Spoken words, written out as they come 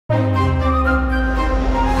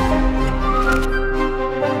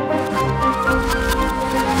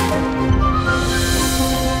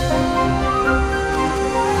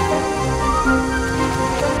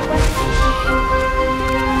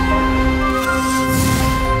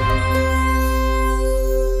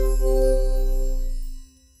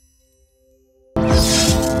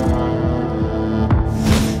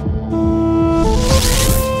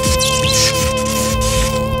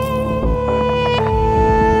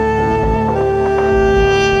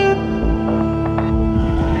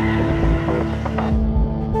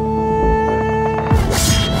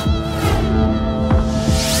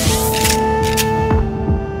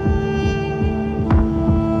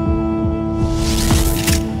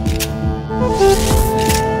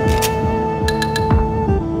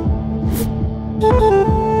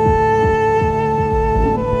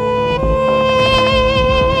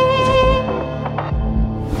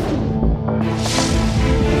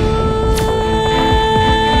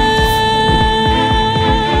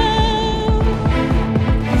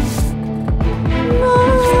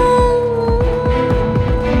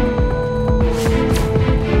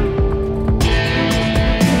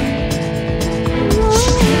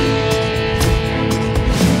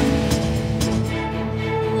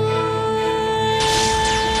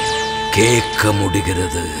கேட்க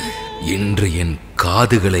முடிகிறது. இன்று என்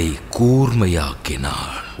காதுகளை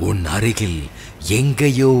கூர்மையாக்கினாள். உன் அருகில்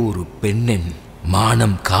எங்கேயோ ஒரு பெண்ணின்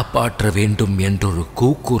மானம் காப்பாற்ற வேண்டும் என்றொரு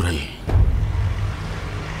கூக்குரல்.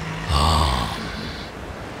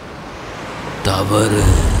 தவறு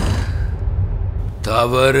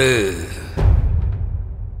தவறு.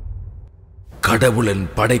 கடவுளின்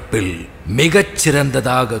படைப்பில் மிகச்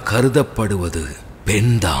சிறந்ததாக கருதப்படுவது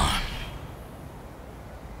பெண்தான்.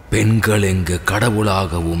 பெண்கள் எங்கு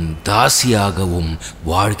கடவுளாகவும் தாசியாகவும்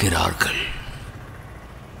வாழ்கிறார்கள்.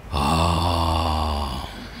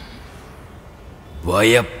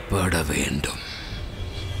 பயப்பட வேண்டும்,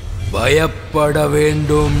 பயப்பட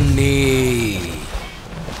வேண்டும். நீ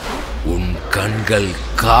உன் கண்கள்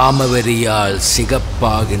காமவெறியால்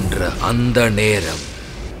சிகப்பாகின்ற அந்த நேரம்,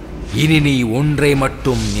 இனி நீ ஒன்றை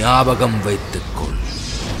மட்டும் ஞாபகம் வைத்துக்கொள்.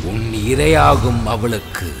 உன் இரையாகும்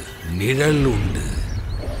அவளுக்கு நிழல் உண்டு.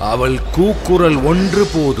 அவள் கூக்குரல் ஒன்று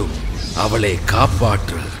போதும் அவளை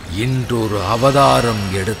காப்பாற்ற இன்றொரு அவதாரம்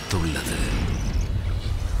எடுத்துள்ளது.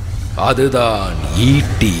 அதுதான்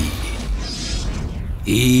ஈட்டி.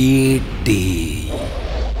 ஈட்டி.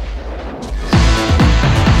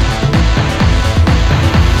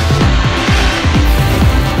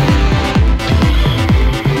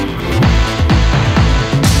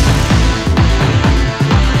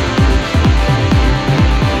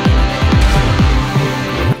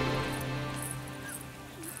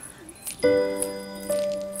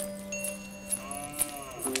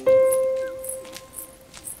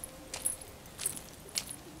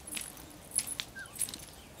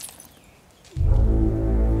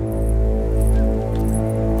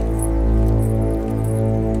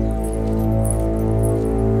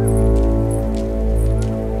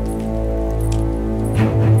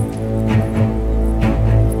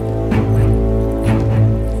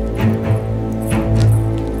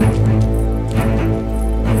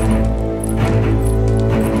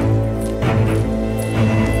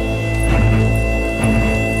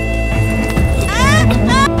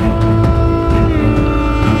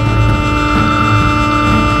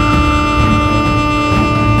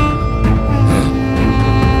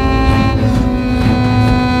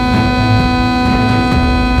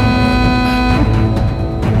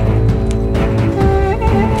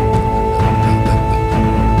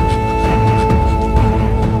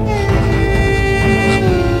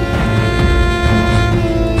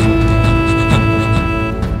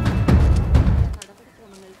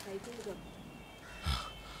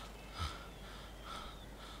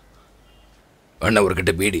 அண்ணா ஒரு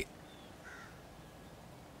கிட்ட பீடி.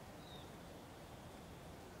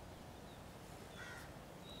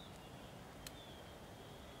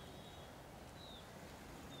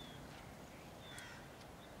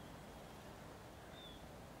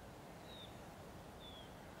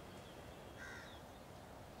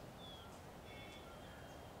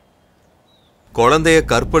 குழந்தைய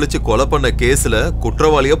கற்பழிச்சு கொலை பண்ண கேஸ்ல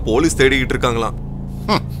குற்றவாளிய போலீஸ் தேடிக்கிட்டு இருக்காங்களாம்.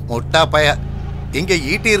 முட்டா பைய. இங்க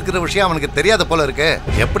ஈட்டி இருக்கிற விஷயம் அவனுக்கு தெரியாத போல இருக்கு.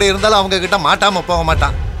 எப்படி இருந்தாலும் அவங்க கிட்ட மாட்டாம போக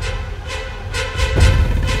மாட்டான்.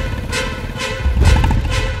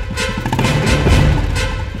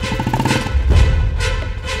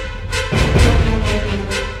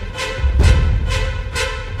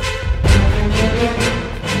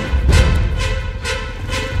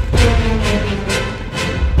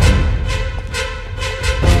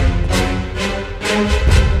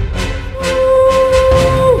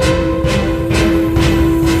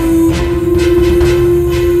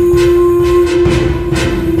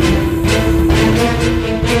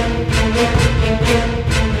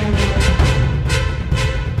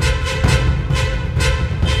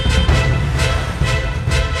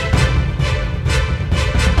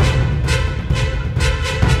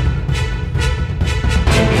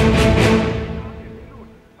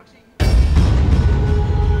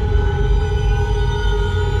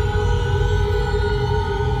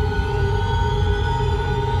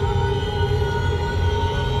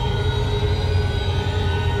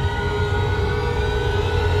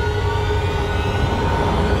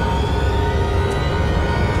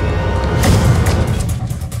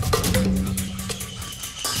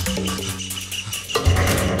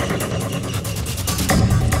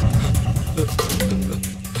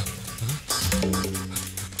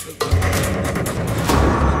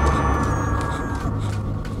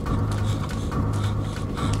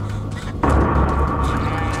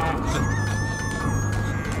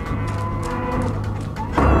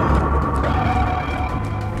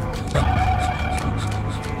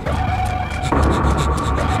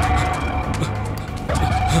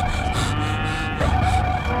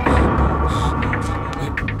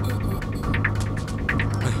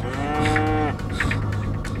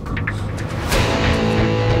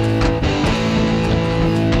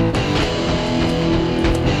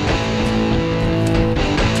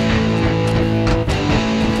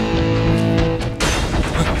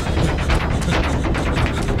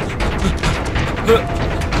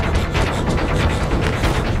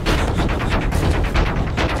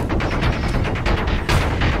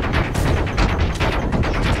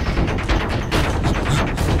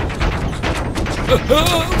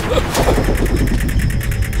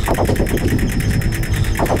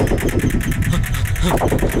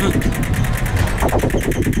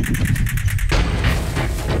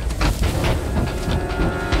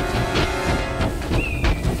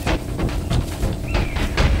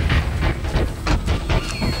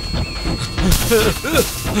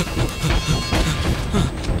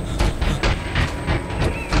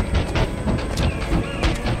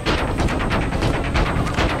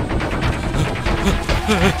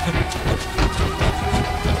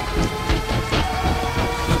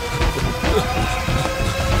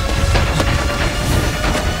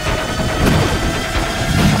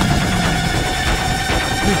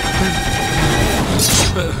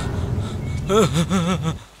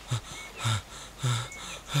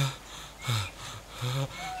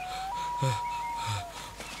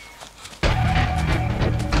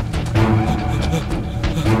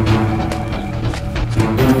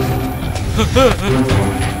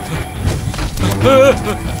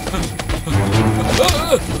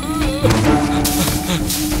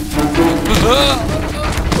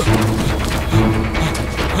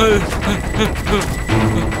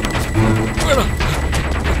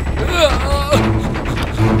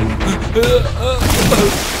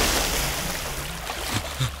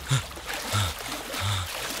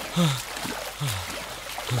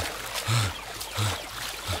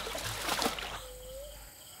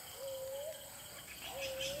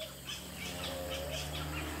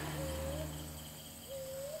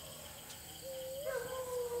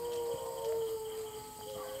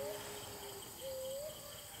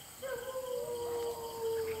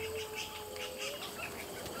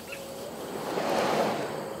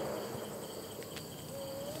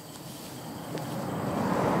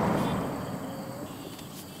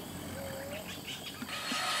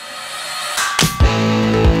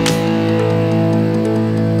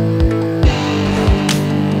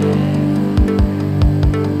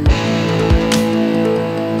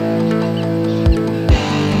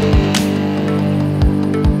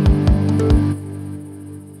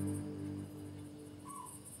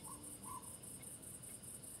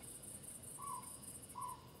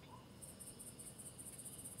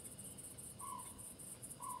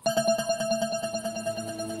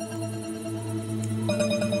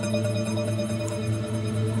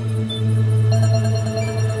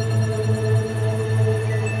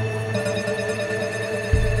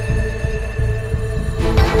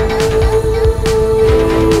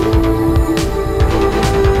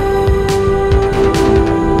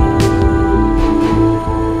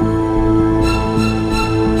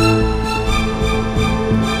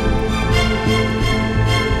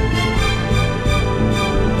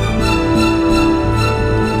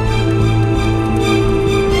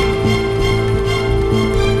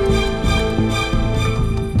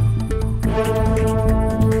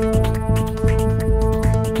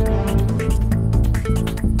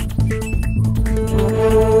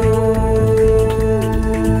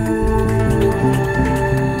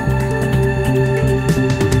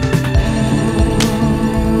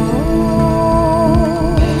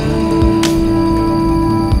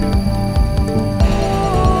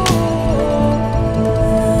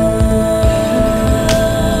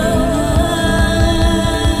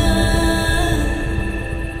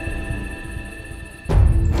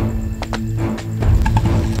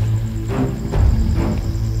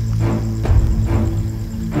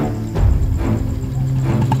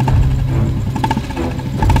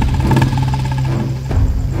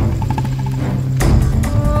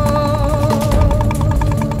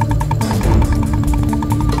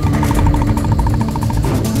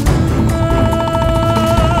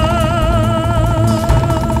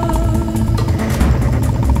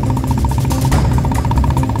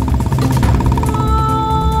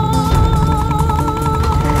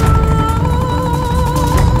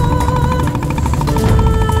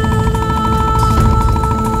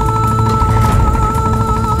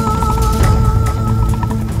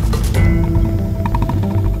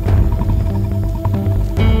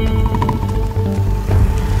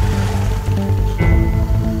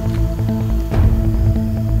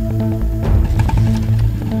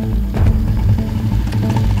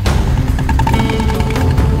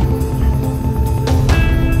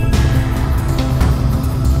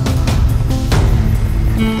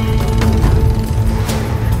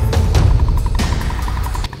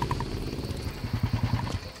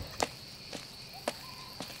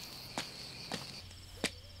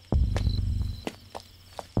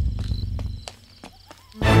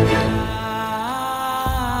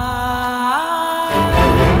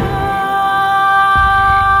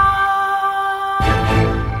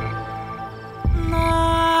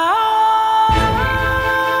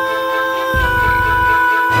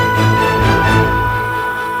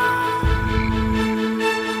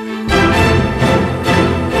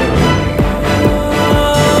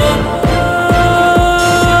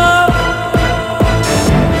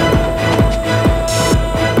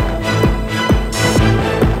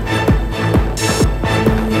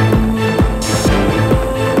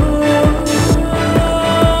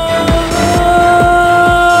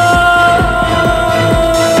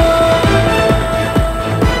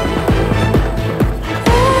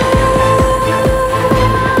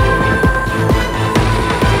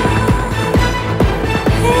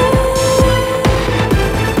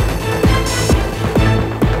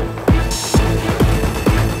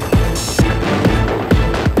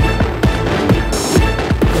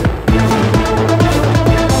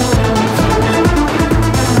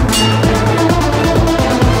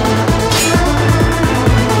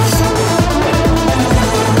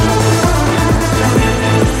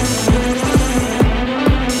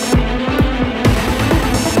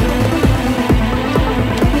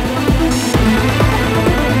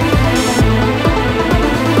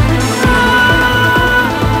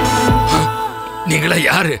 நீங்களாம்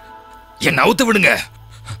யாரு? என்ன அவுத்து விடுங்க.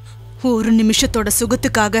 ஒரு நிமிஷத்தோட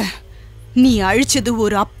சுகத்துக்காக நீ அழிச்சது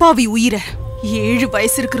ஒரு அப்பாவி உயிரை. 7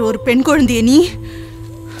 வயசு இருக்கிற ஒரு பெண் குழந்தைய நீ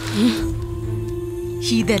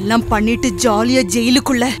இதெல்லாம் பண்ணிட்டு ஜாலியா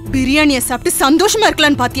ஜெயிலுக்குள்ள பிரியாணிய சாப்பிட்டு சந்தோஷமா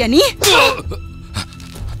இருக்கலான்னு பாத்தியா நீ?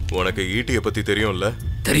 உனக்கு ஈட்டிய பத்தி தெரியும்ல?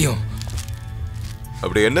 தெரியும்.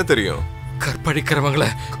 அப்படி என்ன தெரியும்? கற்பழிக்கிறவங்கள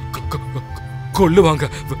கொல்லுவாங்க,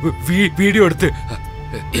 வீடியோ எடுத்து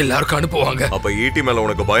எல்லாருக்கும் அனுப்புவாங்க. அப்ப ஈட்டி மேல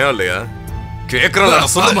உனக்கு பயம் இல்லையா?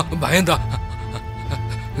 கேக்குறேன். பயம்தான்.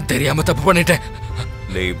 தெரியாம தப்பு பண்ணிட்டேன்.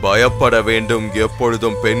 நீ பயப்பட வேண்டும்.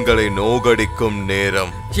 எப்பொழுதும் பெண்களை நோகடிக்கும்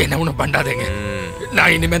நேரம். என்ன ஒண்ணும் பண்ணாதீங்க.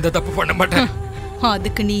 நான் இனிமே இந்த தப்பு பண்ண மாட்டேன்.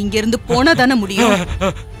 அதுக்கு நீ இங்க இருந்து போனா தானே முடியும்.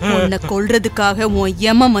 உன்னை கொல்றதுக்காக உன்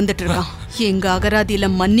யமம் வந்துட்டு இருக்கான். எங்க அகராதியில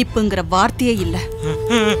மன்னிப்புங்கிற வார்த்தையே இல்ல.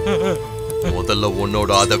 முதல்ல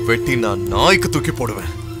உன்னோட அதை வெட்டி நான் நாய்க்கு தூக்கி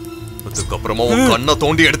போடுவேன். அதுக்கப்புறமா உன் கண்ணை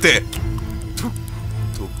தோண்டி எடுத்து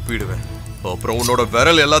துப்பிடுவேன். அப்புறம் உன்னோட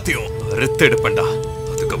விரல் எல்லாத்தையும் அறுத்து எடுப்பேன்டா.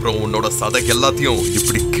 அதுக்கப்புறம் உன்னோட சதை எல்லாத்தையும்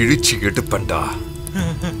இப்படி கிழிச்சு எடுப்பேன்டா.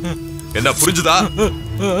 என்ன புரிஞ்சுதா?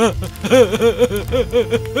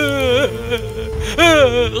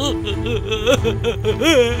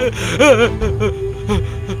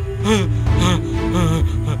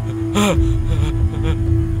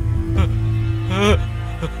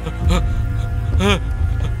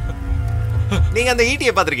 நீங்க அந்த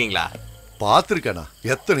ஈட்டியை பாத்திருக்கீங்களா? பாத்திருக்கேனா?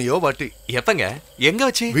 எத்தனையோ வாட்டி. எப்பங்க? எங்க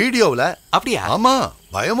வச்சு? வீடியோவில். அப்படியா? ஆமா,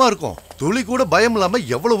 பயமா இருக்கும். துளி கூட பயம் இல்லாம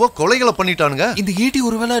எவ்வளவோ கொலைகளை பண்ணிட்டானுங்க. இந்த ஈட்டி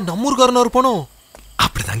ஒருவேளை நம்ம ஊர்காரனா இருப்பானோ?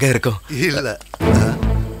 அப்படிதாங்க இருக்கும். இல்ல.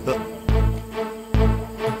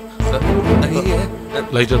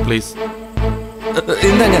 Lighter please.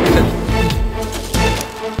 இந்தாங்க.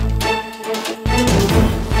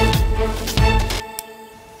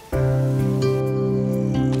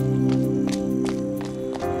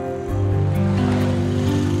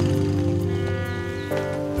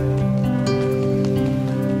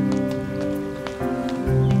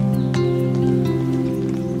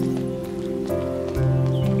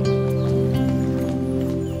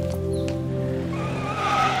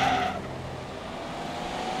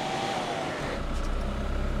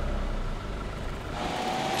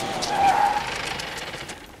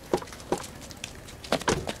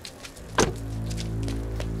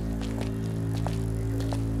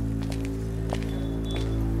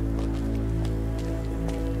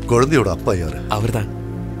 குழந்தையோட அப்பா யாரு? அவர்தான்.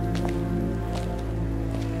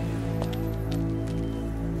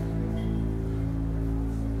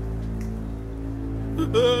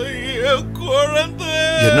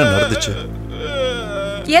 என்ன நடந்துச்சு?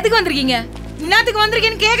 எதுக்கு வந்திருக்கீங்க? என்னத்துக்கு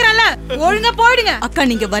வந்திருக்கீங்கன்னு கேக்குறேன்ல, ஒழுங்கா போயிடுங்க. அக்கா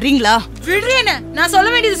நீங்க வர்றீங்களா? விடுறேன்னு நான் சொல்ல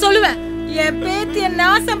வேண்டியது சொல்லுவேன். என் பேத்திய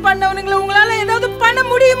நாசம் பண்ணவனுங்களை உங்களால ஏதாவது பண்ண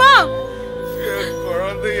முடியுமா?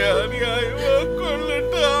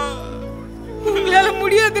 உங்களால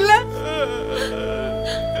முடியாதுல்ல.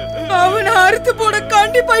 அவனை அறுத்து போட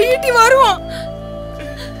கண்டிப்பா ஈட்டி வருவான்.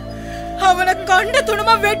 அவனை கண்ட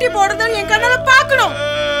துணமா வெட்டி போடுறத என் கண்ணால பாக்கணும்.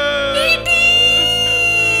 ஈட்டி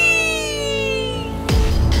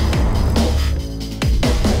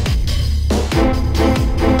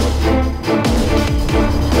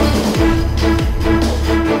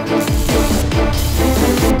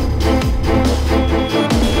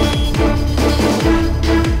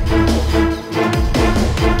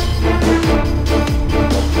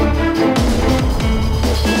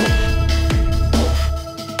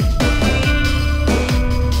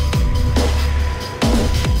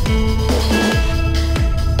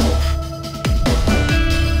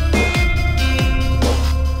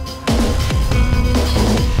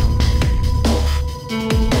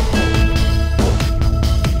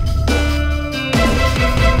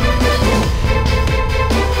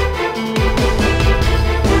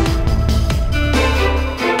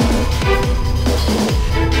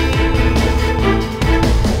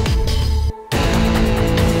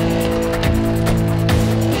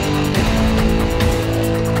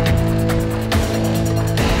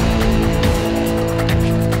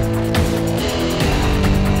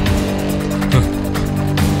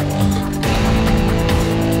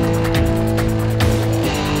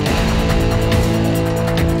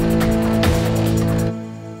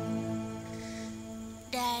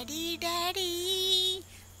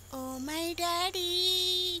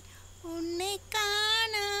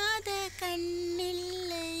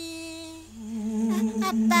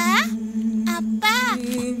அப்பா அப்பா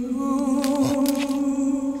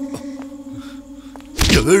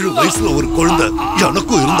 7 வயசுல ஒரு குழந்தை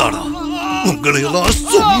எனக்கும் இருந்தாடா. உங்களை எல்லாம்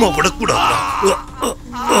சும்மா விடக்கூடாது.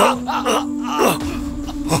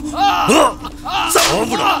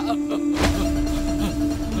 சாவுடா.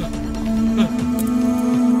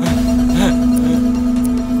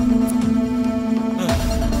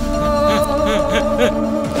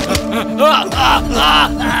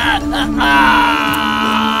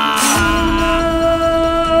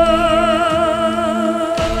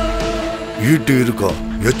 ஈட்டி இருக்கா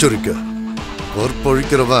எச்சரிக்கை,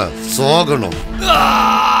 கற்பழிக்கிறவன் சாகணும்.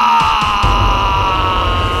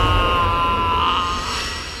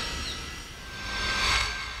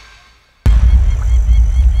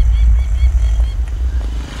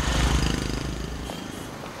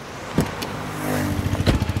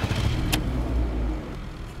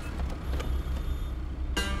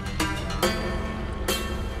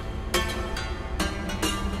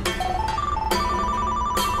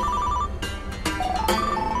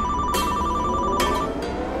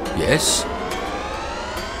 எஸ்.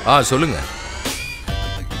 சொல்லுங்க.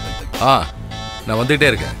 நான் வந்துகிட்டே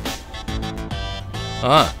இருக்கேன்.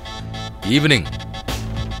 ஈவினிங்.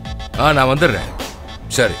 நான் வந்துடுறேன்.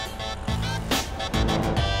 சரி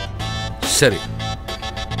சரி.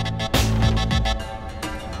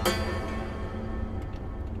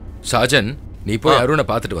 சாஜன், நீ போய் அருணை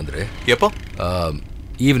பார்த்துட்டு வந்துரு. எப்போ?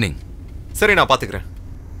 ஈவினிங். சரி, நான் பார்த்துக்கிறேன்.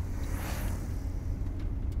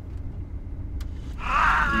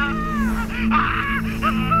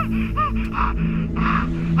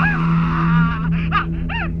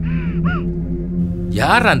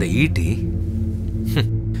 யார் அந்த ஈட்டி?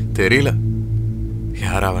 தெரியல,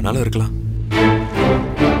 யாரா வேணாலும் இருக்கலாம்.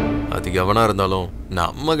 அது எவனா இருந்தாலும்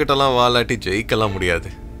நம்ம கிட்டலாம் வாலாட்டி ஜெயிக்கலாம்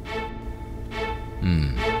முடியாது.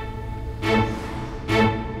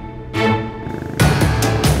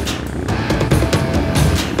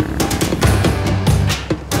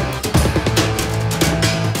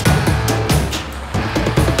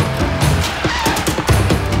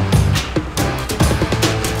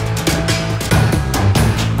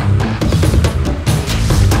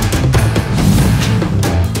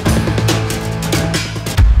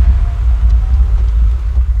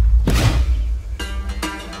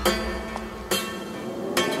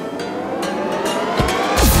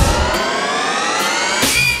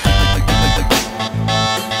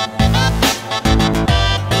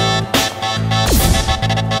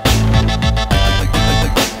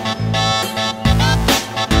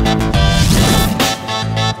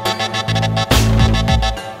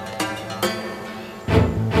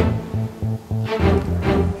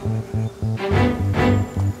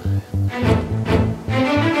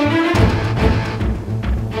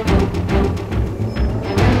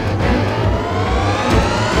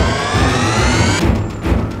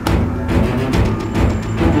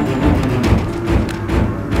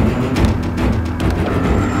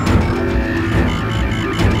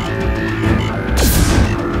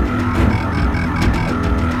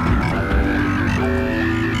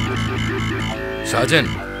 சாஜன்,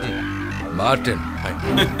 மார்டின்.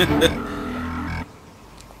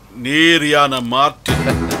 நீரியான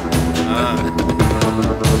மார்டின்.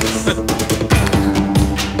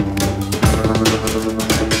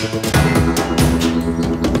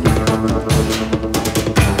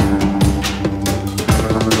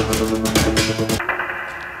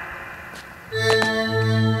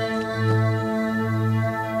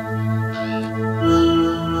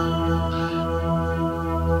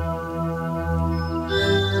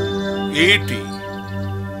 ஈட்டி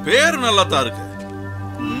பேர் நல்லா தான் இருக்கு.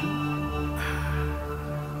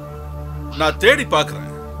 நான் தேடி பார்க்கிறேன்.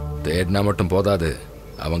 தேடினா மட்டும் போதாது,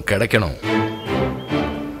 அவன் கிடைக்கணும்.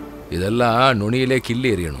 இதெல்லாம் நுனியிலே கிள்ளி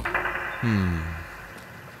எறியணும்.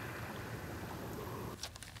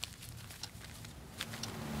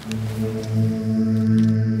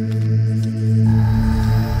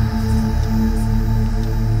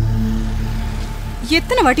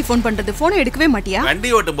 எத்தனை வாட்டி ஃபோன் பண்றது? போனை எடுக்கவே மாட்டியா? வண்டி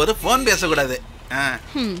ஓட்டும் போது போன் பேசக்கூடாது.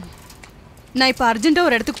 நான் இப்ப அர்ஜென்ட்டா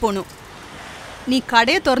ஒரு இடத்துக்கு போகணும். நீ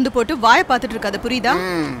கடையை திறந்து போட்டு வாயை பார்த்துட்டு இருக்காத, புரியுதா?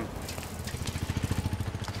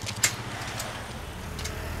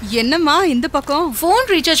 என்னம்மா இந்த பக்கம்? ஃபோன்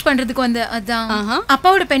ரீசார்ஜ் பண்றதுக்கு வந்த. அதான்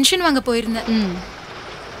அப்பாவோட பென்ஷன் வாங்க போயிருந்தேன்.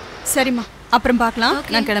 சரிம்மா, அப்புறம் பார்க்கலாம்.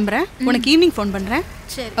 நான் கிளம்புறேன். உனக்கு ஈவினிங் ஃபோன் பண்றேன்.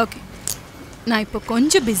 சரி, ஓகே. நான் இப்போ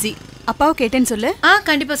கொஞ்சம் பிஸி. அப்பாவை கேட்டேன்னு சொல்லு.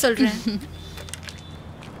 கண்டிப்பா சொல்றேன்.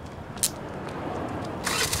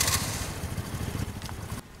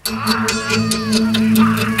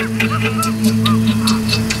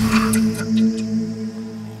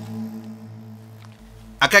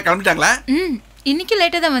 அக்கா கிளம்பிட்டாங்களா? இன்னைக்கு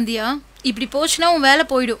லேட்டா தான் வந்தியா? இப்படி போச்சுன்னா உன் வேலை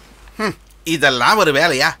போயிடும். இதெல்லாம் ஒரு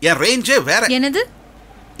வேலையா? என் ரேஞ்சே வேற. என்னது?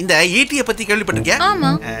 இந்த ஈட்டியை பத்தி கேள்விப்பட்டிருக்கியா?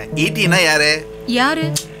 ஆமா. ஈட்டினா யாரு? யாரு?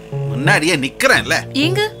 முன்னாடியே நிக்கிறேன்ல.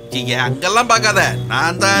 எங்க? இங்க அங்கெல்லாம் பார்க்காத,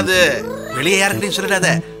 நான் தான் அது. வெளியே யாருக்கிட்டையும் சொல்லிடாத,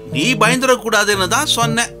 நீ பயந்துட கூடாதுன்னு தான்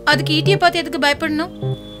சொன்னேன். அதுக்கு ஈட்டியை பார்த்து எதுக்கு பயப்படணும்?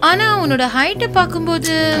 ஆனா உன்னோட ஹைட்டை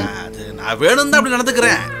பார்க்கும்போது அது நான் வேணும் தான் அப்படி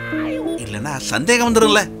நடந்துக்கிறேன். இல்லைன்னா சந்தேகம்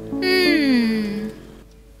வந்துடும்ல.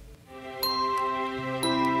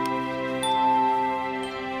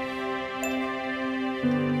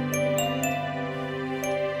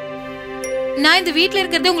 நான் இந்த வீட்ல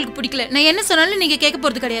இருக்கிறதே உங்களுக்கு பிடிக்கல. நான் என்ன சொன்னாலும் நீங்க கேட்க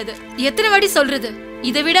போறது கிடையாது. எத்தனை வாட்டி சொல்றது?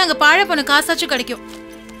 இதை விட அங்க பாழ போன காசாச்சும் கிடைக்கும்.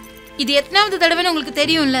 இது எத்தனாவது தடவைன்னு உங்களுக்கு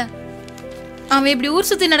தெரியும்ல. அவன் இப்படி ஊர்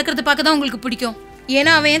சுத்தி நடக்கிறத பார்க்க தான் உங்களுக்கு பிடிக்கும்.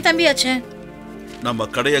 ஏன்னா அவன் என் தம்பியாச்சே. நம்ம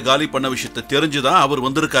கடையை காலி பண்ண விஷயத்தை தெரிஞ்சுதான் அவர்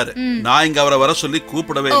வந்திருக்காரு. நான் இங்க அவரை வர சொல்லி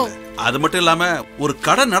கூப்பிடவே இல்லை. அது மட்டும் இல்லாம ஒரு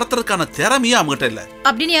கடை நடத்துறதுக்கான திறமையே அவங்ககிட்ட இல்ல.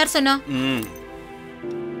 அப்படின்னு யார் சொன்னா?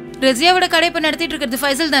 ரஜியாவோட கடை இப்ப நடத்திட்டு இருக்கிறது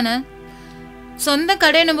ஃபைசல் தானே. சொந்த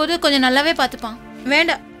கடைன்னும் போது கொஞ்சம் நல்லாவே பாத்துப்பான்.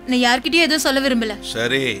 வேண்டாம், நான் யார்கிட்டயும் எதுவும் சொல்ல விரும்பல.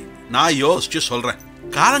 சரி, நான் யோசிச்சு சொல்றேன்.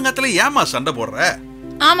 காலங்காத்துல ஏமா சண்டை போடுற?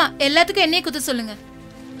 ஆமா, எல்லாத்துக்கும் என்னைய குத்த சொல்லுங்க.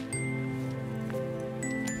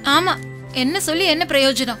 ஆமா, என்ன சொல்லி என்ன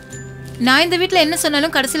பிரயோஜனம்? நான் இந்த வீட்ல என்ன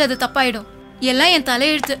சொன்னாலும் கடைசியில் அது தப்பாயிடும். எல்லாம் என்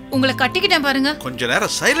தலையெழுத்து. உங்களை கட்டிக்கிட்டேன் பாருங்க. கொஞ்ச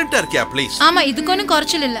நேரம் சைலண்டா இருக்கியா ப்ளீஸ்? ஆமா, இதுக்கு ஒன்றும்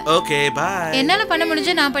குறைச்சல் இல்ல. Okay bye. என்னால பண்ண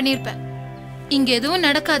முடிஞ்ச நான் பண்ணிருப்பேன். இங்க எதுவும்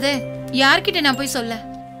நடக்காதே. யார்கிட்ட நான் போய் சொல்ல?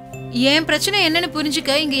 என் பிரச்சனை என்னன்னு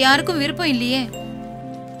புரிஞ்சுக்க இங்க யாருக்கும் விருப்பம் இல்லையே.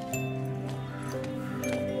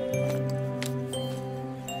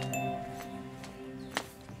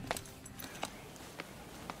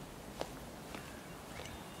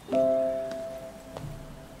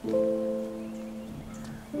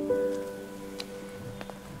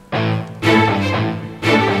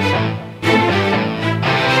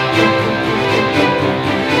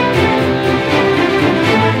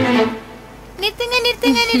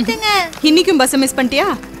 இன்னைக்கும் பஸ் மிஸ் பண்ணிட்டியா?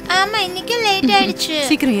 ஆமா, இன்னைக்கும் லேட் ஆயிடுச்சு.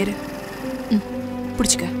 சீக்கிரம் ஏறு.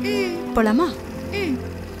 புடிச்சுக்க. போலாமா?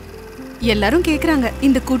 எல்லாரும் கேக்குறாங்க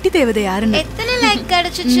இந்த குட்டி தேவதை யாருன்னு. எத்தனை லைக்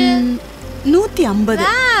கிடைச்சிச்சு? 150.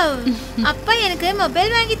 அப்பா எனக்கு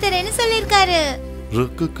மொபைல் வாங்கி தரேன்னு சொல்லிருக்காரு.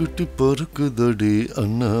 ரொக்க குட்டி பறக்குதடி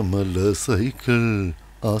அண்ணாமலை சைக்கிள்,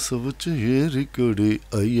 ஆசை வச்சு ஏறிக்கொடி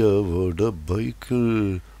ஐயாவோட பைக்கிள்,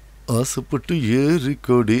 ஆசைப்பட்டு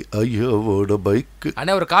ஏறிக்கொடி ஐயாவோட பைக்கு.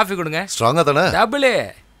 அண்ணா ஒரு காஃபி கொடுங்க. ஸ்ட்ராங்கா தானே? டபுள்.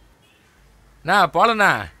 நான்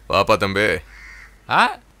போலண்ணா. வாப்பா தம்பி.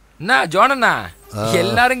 அண்ணா ஜோனண்ணா,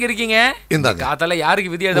 எல்லாரும் இங்க இருக்கீங்க. இந்த காத்தால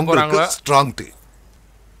யாருக்கு விதி எழுத போறாங்களோ? Strong tea.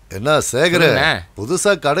 என்ன சேகர,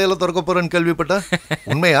 புதுசா கடையில திறக்க போறேன்னு கேள்விப்பட்ட,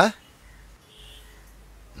 உண்மையா?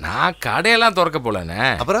 நான் கடையெல்லாம் திறக்க போலண்ணே.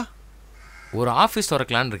 அப்புறம் ஒரு ஆபீஸ்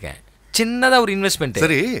திறக்கலான்னு இருக்கேன். சின்னதா ஒரு இன்வெஸ்ட்மெண்ட்.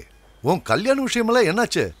 சரி, உன் கல்யாண விஷயமெல்லாம்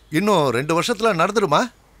என்னாச்சு? இன்னும் 2 வருஷத்துல நடந்துருமா?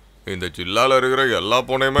 இந்த ஜில்லால இருக்கிற எல்லா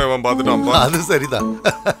பொண்ணையுமே இவன் பார்த்துட்டான். அது சரிதான்.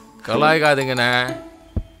 கலாய்காதுங்கண்ணே.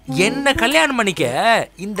 என்ன கல்யாணம் பண்ணிக்க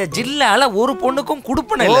இந்த ஜில்லால ஒரு பொண்ணுக்கும்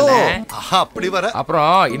குடுப்பன இல்ல. அப்படி வர.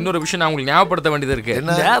 அப்புறம் இன்னொரு விஷயம் நான் உங்களுக்கு ஞாபகப்படுத்த வேண்டியது இருக்கு.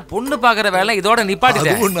 இந்த பொண்ணு பாக்குற வேலை இதோட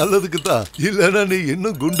நிப்பாட்டிட்டேன். அதுவும் நல்லதுக்கு தான். இல்லனா நீ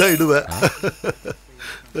இன்னும் குண்டாயிடுவ.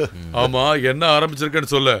 ஆமா, என்ன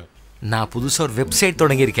ஆரம்பிச்சிருக்கேன்னு சொல்லு. நான் புதுசா ஒரு வெப்சைட்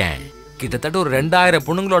தொடங்கி இருக்கேன். கிட்டத்தட்ட ஒரு 2000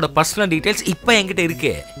 பொண்ணுங்களோட பர்சனல் டீடைல்ஸ் இப்போ என்கிட்ட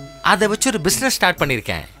இருக்கு. அதை வச்சு ஒரு பிசினஸ் ஸ்டார்ட்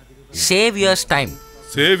பண்ணிருக்கேன். Save yours time.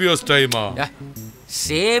 Save yours டைமா?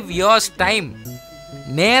 Save yours time.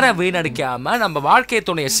 நேரம் வீணடிக்காம நம்ம வாழ்க்கை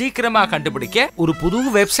துணையை சீக்கிரமா கண்டுபிடிக்க ஒரு புது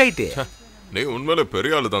வெப்சைட். நீ உண்மையில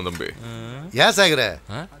பெரிய ஆளு தான் தம்பி. ஏன் சேகர,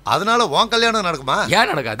 அதனால உன் கல்யாணம் நடக்குமா?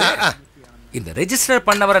 ஏன் நடக்காது? இந்த ரெஜிஸ்டர்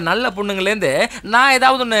பண்ண வர நல்ல பொண்ணுங்களேருந்து நான்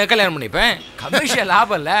ஏதாவது ஒன்று கல்யாணம் பண்ணிப்பேன். கமர்ஷியல்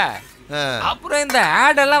லாபம் இல்ல. அப்புறம் இந்த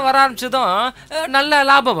ஆட் எல்லாம் வர ஆரம்பிச்சதும் நல்ல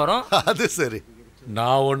லாபம் வரும். அது சரி.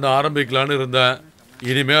 நான் ஒன்னு ஆரம்பிக்கலான்னு இருந்தேன்.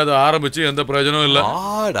 இனிமே அதை ஆரம்பிச்சு எந்த பிரயோஜனம் இல்ல.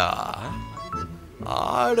 ஆடா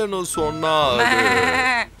ஆடணும் சொன்னா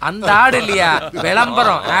அந்த ஆடு இல்லையா,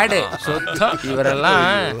 விளம்பரம் ஆடு சுத்தம். இவரெல்லாம்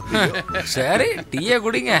சரி, டீயை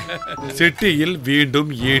குடிங்க. சிட்டியில்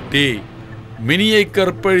வீண்டும் ஈட்டி. மினியை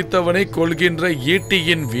கற்பழித்தவனை கொள்கின்ற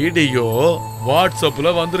ஈட்டியின் வீடியோ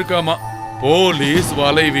வாட்ஸ்அப்ல வந்திருக்காமா. போலீஸ்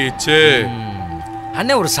வலைவீச்சு.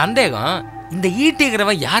 அண்ணே ஒரு சந்தேகம், இந்த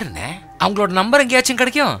ஈட்டிங்கிறவன் யாருண்ணே? அவங்களோட நம்பர் எங்கேயாச்சும்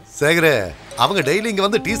கிடைக்கும்? சேகர, அவங்க டெய்லி இங்க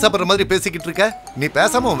வந்து டீ சாப்பிடுற மாதிரி பேசிக்கிட்டு இருக்க. நீ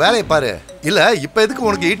பேசாம உன் வேலையை பாரு. இல்ல இப்ப எதுக்கு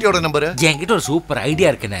உனக்கு ஈட்டியோட நம்பர்? என்கிட்ட ஒரு சூப்பர் ஐடியா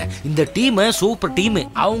இருக்குண்ணே. இந்த டீம் சூப்பர் டீம்.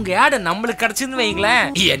 அவங்க ஆடு நம்மளுக்கு கிடைச்சிருந்து வைங்களேன்,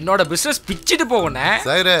 என்னோட பிசினஸ் பிச்சிட்டு போகணே.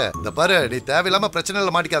 சேகர, இந்த பாரு, நீ தேவையில்லாம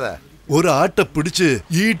பிரச்சனைல மாட்டிக்காத. ஒரு ஆட்டை பிடிச்சு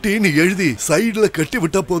ஈட்டின்னு எழுதி சைடுல கட்டி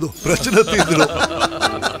விட்டா போதும், பிரச்சனை தீர்ந்துடும்.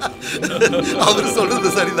 அவர் சொல்றது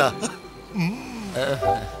சரிதான்.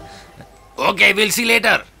 Okay, will see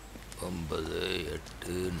later. 9,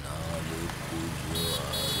 8, 4, 0,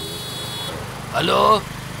 6. Hello.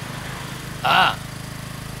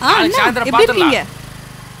 சாயந்தரம் பாத்துடலாம்.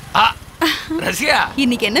 ரஷ்யா,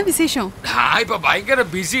 இன்னைக்கு என்ன விசேஷம்? நான் இப்ப பயங்கர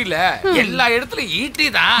பிஸில. எல்லா இடத்துலயும் ஈட்டி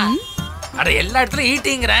தான். அட எல்லா இடத்துலயும்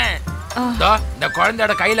ஈட்டிங்கிறேன். இந்த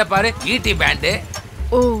குழந்தையோட கையில பாரு ஈட்டி பேண்டு.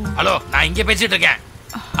 ஹலோ, நான் இங்க பேசிட்டு இருக்கேன்.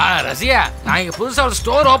 ரஷ்யா, நான் இங்க புதுசா ஒரு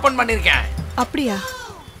ஸ்டோர் ஓபன் பண்ணிருக்கேன். அப்படியா?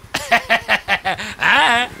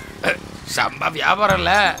 சம்பா வியாபாரம்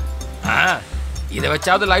இல்ல. இதை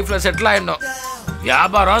வச்சாவது லைஃப்ல செட்டில் ஆயிடணும்.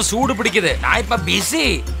 வியாபாரம் சூடு பிடிக்குது. நான் இப்ப பிஸி.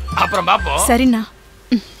 அப்புறம் பாப்போம். சரிண்ணா.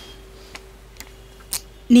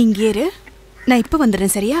 நீங்க ஏறு, நான் இப்ப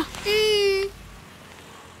வந்துடுறேன். சரியா?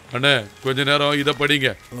 அண்ணே கொஞ்ச நேரம் இத படிங்க,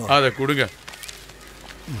 அத கொடுங்க.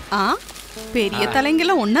 பெரிய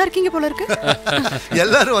தலைங்கெல்லாம் ஒண்ணா இருக்கீங்க போல இருக்கு.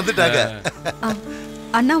 எல்லாரும் வந்துட்டாங்க.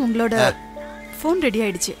 அண்ணா உங்களோட போன் ரெடி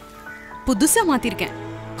ஆயிடுச்சு, புதுசா மாத்திருக்கேன்.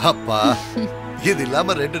 அப்பா இது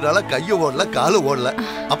இல்லாம 2 நாளா கைய ஓடல காலு ஓடல.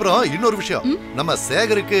 அப்புறம் இன்னொரு விஷயம், நம்ம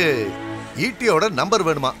சேகருக்கு ஈட்டியோட நம்பர்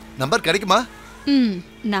வேணுமா? நம்பர் கிடைக்குமா?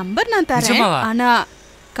 நம்பர் நான் தரேன், ஆனா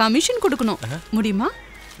கமிஷன் கொடுக்கணும். முடியுமா?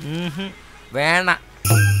 வேணாம்.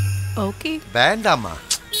 ஓகே. வேண்டாமா?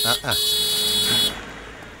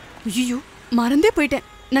 ஐயோ மறந்தே போயிட்டேன்,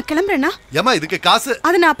 நான் கிளம்புறேன்னா. ஏமா இதுக்கு காசு?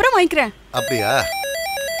 அதை நான் அப்புறம் வாங்கிக்கிறேன். அப்படியா?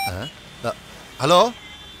 ஹலோ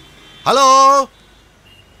ஹலோ,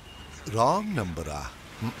 ராங் நம்பரா?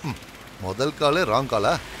 முதல் காலே ராங்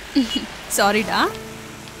காலா? சாரிடா,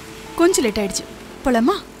 கொஞ்சம் லேட் ஆயிடுச்சு.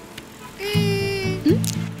 போலாமா?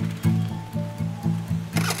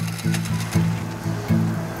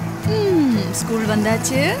 ஸ்கூல்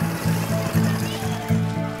வந்தாச்சு.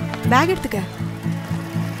 பேக் எடுத்துக்க.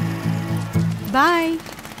 பாய்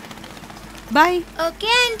பாய். ஓகே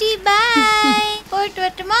ஆண்டி, பாய். போயிட்டு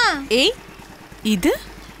வரட்டுமா? ஏய் இது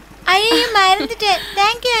ஐயோ மறந்துட்டேன்.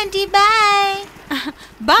 தேங்க் யூ ஆண்டி, பாய்.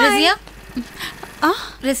 பாய். ரசியா,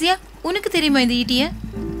 ரசியா உனக்கு தெரியுமா இந்த ஈட்டிய?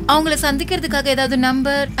 அவங்கள சந்திக்கிறதுக்காக ஏதாவது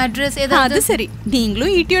நம்பர் அட்ரஸ் ஏதாவது? அது சரி,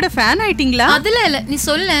 நீங்களும் ஈட்டியோட ஃபேன் ஆயிட்டீங்களா? அதெல்லாம் இல்ல, நீ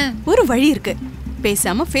சொல்ல. ஒரு வழி இருக்கு,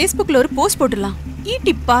 பேசாம Facebookல ஒரு போஸ்ட் போட்டுடலாம்.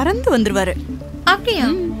 ஈட்டி பறந்து வந்துருவாரு. அப்படியா?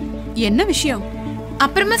 என்ன விஷயம்?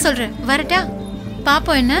 அப்புறமா சொல்றேன், வரட்டா?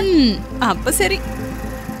 பாப்போம் என்ன. அப்ப சரி.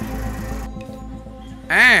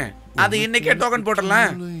 அது இன்னைக்கே டோக்கன்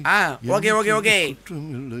போட்டுடலாம். Okay okay okay.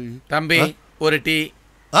 தம்பி ஒரு டீ.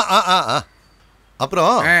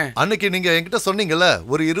 அப்புறம் அன்னைக்கு நீங்க என்கிட்ட சொன்னீங்கல்ல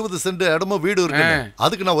ஒரு 20 சென்ட் இடமும் வீடு இருக்கு,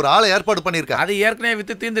 அதுக்கு நான் ஒரு ஆளை ஏற்பாடு பண்ணிருக்கேன். அது ஏற்கனவே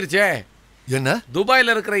வித்து தீந்துருச்சே. என்ன?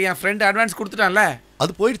 துபாயில இருக்கிற என் ஃப்ரெண்ட் அட்வான்ஸ் கொடுத்துட்டான்ல,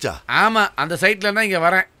 அது போயிடுச்சா? ஆமா, அந்த சைட்ல இருந்தா இங்க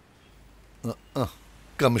வரேன்.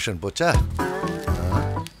 கமிஷன் போச்சா?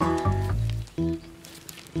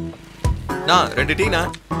 நான் 2 டீனா.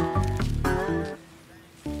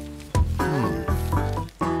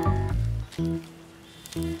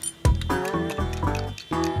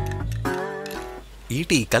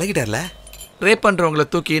 ஈட்டி கலக்கிட்டார்ல. ரேப் பண்றவங்கள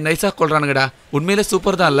தூக்கி நைஸா கொல்றானுங்கடா. உண்மையிலே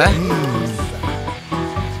சூப்பர் தான் இல்ல?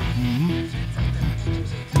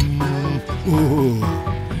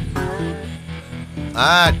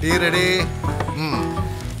 Tea ready.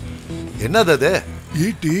 என்னது அது?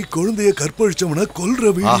 ஈட்டி குழந்தைய கற்பழிச்சவன கொல்ற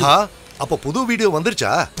வீடியோ. ஆஹா, அப்ப புது வீடியோ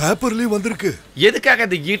வந்துருச்சா? பேப்பர்லயும் வந்திருக்கு. எதுக்காக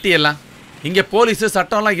இந்த ஈட்டி எல்லாம்? இங்க போலீஸ்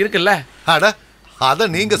சட்டம் எல்லாம் இருக்குல்ல. அட அத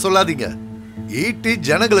நீங்க சொல்லாதீங்க. ஈட்டி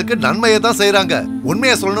ஜனங்களுக்கு நன்மையை தான் செய்யறாங்க.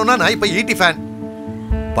 உண்மையை சொல்லணும்னா நான் இப்ப ஈட்டி ஃபேன்.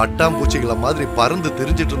 பட்டாம்பூச்சிகளை மாதிரி பறந்து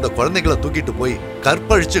திரிஞ்சிட்டு இருந்த குழந்தைகளை தூக்கிட்டு போய்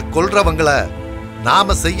கற்பழிச்சு கொல்றவங்கள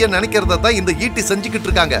நாம செய்ய நினைக்கிறத தான் இந்த ஈட்டி செஞ்சுக்கிட்டு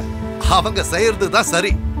இருக்காங்க. அவங்க செய்யறது தான்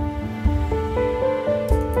சரி.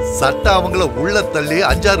 சட்டம் அவங்கள உள்ள தள்ளி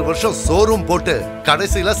 5-6 வருஷம் சோறும் போட்டு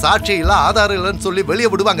கடைசியில சாட்சி இல்ல ஆதாரம் இல்லைன்னு சொல்லி வெளியே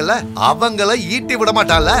விடுவாங்கல்ல, அவங்கள ஈட்டி விட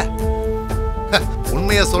மாட்டால.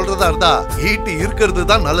 உண்மைய சொல்றதா இருந்தா ஈட்டி இருக்கிறது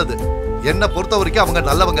தான் நல்லது. என்ன பொறுத்த வரைக்கும் அவங்க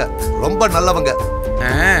நல்லவங்க, ரொம்ப நல்லவங்க.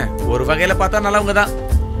 ஒரு வகையில பார்த்தா நல்லவங்க தான்.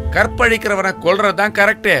 கற்பழிக்கிறவனை கொல்றதுதான்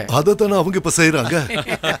கரெக்ட். அதத்தானே அவங்க இப்ப செய்யறாங்க.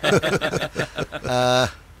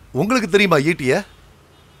 உங்களுக்கு தெரியுமா ஈட்டிய?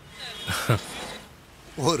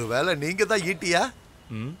 ஒருவேளை நீங்க தான் ஈட்டியா?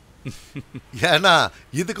 ஏன்னா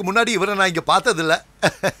இதுக்கு முன்னாடி இவரை நான் இங்க பார்த்தது இல்ல.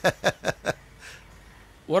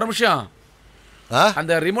 ஒரு நிமிஷம்,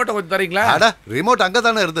 அந்த ரிமோட்டை கொஞ்சம் தரீங்களா? அட ரிமோட் அங்க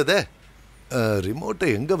தானே இருந்தது. ரிமோட்டை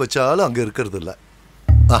எங்க வச்சாலும் அங்க இருக்கிறது இல்ல.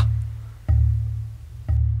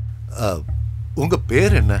 உங்க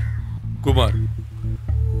பேர் என்ன? குமார்.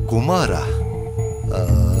 குமாரா?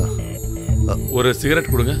 ஒரு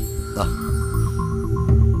சிகரெட் கொடுங்க.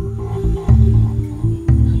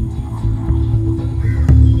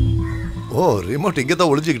 ஓ, ரிமோட் இங்கே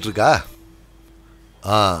தான் ஒளிஞ்சிக்கிட்டு இருக்கா?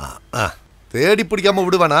 தேடி பிடிக்காம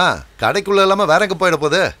விடுவானா? கடைக்குள்ள இல்லாம வேற எங்க போயிட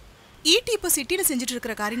போகுது? ஈட்டி இப்போ சிட்டில செஞ்சுட்டு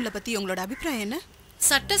இருக்கிற காரியங்களை பத்தி உங்களோட அபிப்பிராயம் என்ன?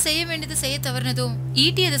 சட்டம் செய்ய வேண்டியது செய்ய தவறுனதும்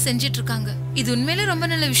ஈட்டி அதை செஞ்சிட்டு இருக்காங்க. இது உண்மையிலே ரொம்ப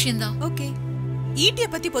நல்ல விஷயம் தான். ஓகே, ஈட்டிய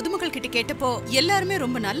பத்தி பொதுமக்கள் கிட்ட கேட்டப்போ எல்லாருமே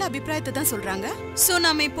ரொம்ப நல்ல அபிப்பிராயத்தை தான் சொல்றாங்க. சோ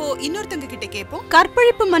நாம இப்போ இன்னொருத்தங்க கிட்ட கேட்போம்.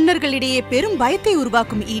 கற்பழிப்பு மன்னர்களிடையே பெரும் பயத்தை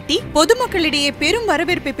உருவாக்கும் ஈட்டி பொதுமக்களிடையே பெரும்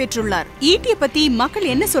வரவேற்பை பெற்றுள்ளார். ஈட்டிய பத்தி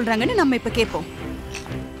மக்கள் என்ன சொல்றாங்கன்னு நம்ம இப்ப கேட்போம்.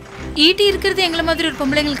 ஈட்டி இருக்கிறது எங்களை மாதிரி ஒரு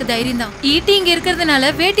பொம்பளைங்களுக்கு தைரியம் தான். ஈட்டி இங்க இருக்கிறதுனால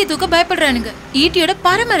வேட்டி தூக்க பயப்படுறானுங்க. ஈட்டியோட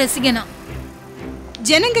பரம ரசிகனா.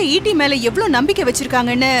 ஜனங்க ஈட்டி மேல எவ்வளவு நம்பிக்கை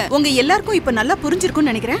வச்சிருக்காங்கன்னு உங்க எல்லாருக்கும் இப்ப நல்லா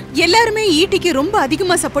புரிஞ்சிருக்கும்னு நினைக்கிறேன். எல்லாருமே ஈட்டிக்கு ரொம்ப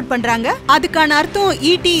அதிகமா சப்போர்ட் பண்றாங்க. அதுக்கான அர்த்தம்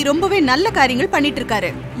ஈட்டி ரொம்பவே நல்ல காரியங்கள் பண்ணிட்டு இருக்காரு.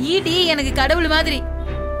 ஈட்டி எனக்கு கடவுள் மாதிரி.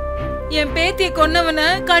 என் பேத்திய கொன்னவன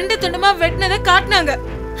கண்டு துண்டமா வெட்டினதை காட்டினாங்க.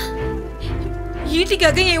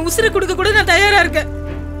 ஈட்டிக்காக என் உசுரை கொடுக்க கூட நான் தயாரா இருக்கேன்.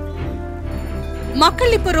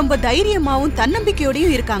 மக்கள் இப்ப ரொம்ப தைரியமாவும்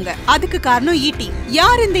தன்னம்பிக்கையோடயும் இருக்காங்க. அதுக்கு காரணம் ஈட்டி.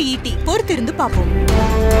 யார் இந்த ஈட்டி? பொறுத்திருந்து பாப்போம்.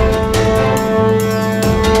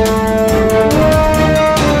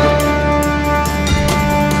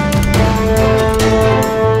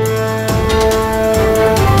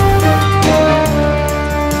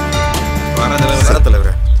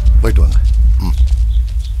 போயிட்டு வாங்க.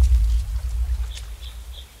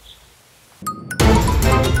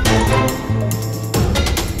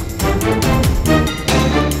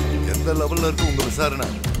 எந்த லெவல்ல இருக்கு உங்க விசாரணை?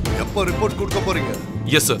 எப்போ ரிப்போர்ட் கொடுக்க போறீங்க?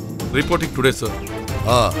 Yes sir, reporting today sir.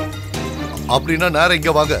 அப்படின்னா நேரம்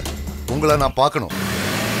இங்க வாங்க, உங்களை நான் பார்க்கணும்.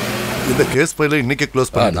 இந்த கேஸ் ஃபைலை இன்னைக்கு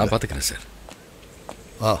க்ளோஸ் பண்ண நான் பாத்துக்கிறேன் சார்.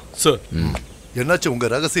 சார், என்னாச்சு உங்க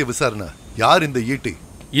ரகசிய விசாரணை? யார் இந்த ஈட்டி?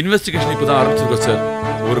 இன்வெஸ்டிகேஷன் இப்பதான் ஆரம்பிச்சிருக்கோம் சார்.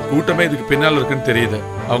 ஒரு கூட்டமே இதுக்கு பின்னால் இருக்குன்னு தெரியுது.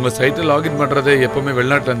 அவங்க சைட்டை லாகின் பண்றதே எப்பவுமே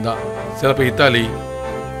வெளிநாட்டுல இருந்தா, சிலப்ப இத்தாலி,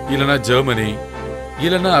 இல்லைன்னா ஜெர்மனி,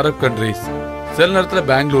 இல்லைன்னா அரப் கண்ட்ரீஸ், சில நேரத்தில்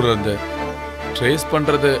பெங்களூர்ல இருந்து. ட்ரேஸ்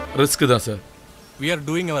பண்றது ரிஸ்க் தான் sir. We are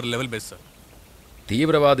doing our level best, sir.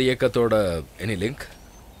 தீவிரவாத இயக்கத்தோட எனி லிங்க்?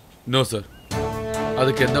 நோ சார்,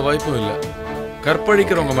 அதுக்கு எந்த வாய்ப்பும் இல்லை.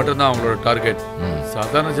 கற்பழிக்கிறவங்க மட்டும்தான் அவங்களோட டார்கெட்.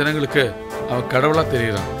 சாதாரண ஜனங்களுக்கு அவன் கடவுளா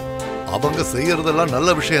தெரியறான். அவங்க செய்யறதெல்லாம் நல்ல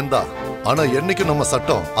விஷயம்தான். ஆனா என்னைக்கு நம்ம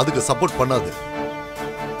சட்டம் அதுக்கு சப்போர்ட் பண்ணாது.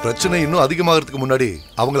 பிரச்சனை இன்னும் அதிகமாகிறதுக்கு முன்னாடி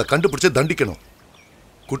அவங்கள கண்டுபிடிச்சு தண்டிக்கணும்.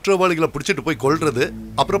 குற்றவாளிகளை பிடிச்சிட்டு போய் கொல்றது,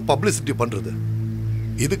 அப்புறம் பப்ளிசிட்டி பண்றது,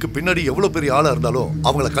 இதுக்கு பின்னாடி எவ்வளவு பெரிய ஆளா இருந்தாலும்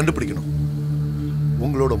அவங்கள கண்டுபிடிக்கணும்.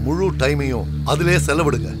 உங்களோட முழு டைமையும் அதிலே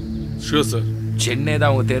செலவிடுங்க. Sure sir. சென்னை தான்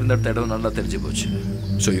அவங்க தேர்ந்தெடுத்த இடம் நல்லா தெரிஞ்சு போச்சு.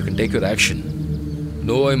 So you can take your action.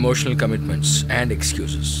 No emotional commitments and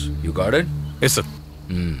excuses. You got it? Yes sir.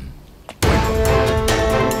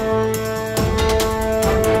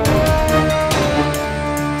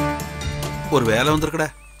 ஒரு வேலை வந்திருக்கடா.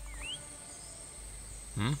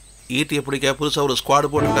 ஈட்டி எப்படிக்கா புதுசா ஒரு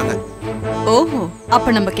ஸ்குவாட் போட்டுட்டாங்க. ஓஹோ,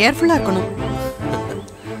 அப்ப நம்ம கேர்ஃபுல்லா இருக்கணும்.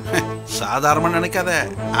 சாதாரணமா நினைக்காத,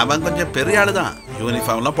 அவன் கொஞ்சம் பெரிய ஆளு தான்.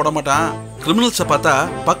 யூனிஃபார்ம்லாம் போட மாட்டான். கிரிமினல்ஸை பார்த்தா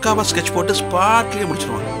பக்காவா ஸ்கெட்ச் போட்டு ஸ்பாட்லயே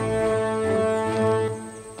முடிச்சிருவான்.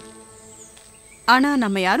 ஆனா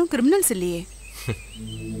நம்ம யாரும் கிரிமினல்ஸ் இல்லையே.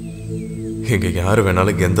 இங்க யாரு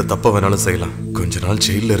வேணாலும் எந்த தப்ப வேணாலும் செய்யலாம். கொஞ்ச நாள்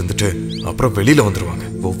ஜெயில இருந்துட்டு அப்புறம் வெளியில வந்துருவாங்க.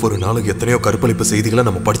 ஒவ்வொரு நாளும் எத்தனையோ கற்பழிப்பு செய்திகளை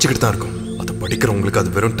நம்ம படிச்சுக்கிட்டு தான் இருக்கோம். அதை படிக்கிறவங்களுக்கு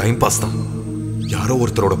அது வெறும் டைம் பாஸ் தான். யாரோ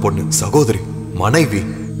ஒருத்தரோட பொண்ணு, சகோதரி, மனைவி,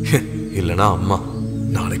 இல்லனா அம்மா,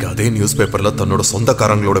 நாளைக்கு அதே நியூஸ் பேப்பர்ல தன்னோட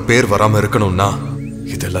சொந்தக்காரங்களோட பேர் வராம இருக்கணும்னா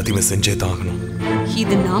இது எல்லாத்தையுமே செஞ்சே தான் ஆகணும்.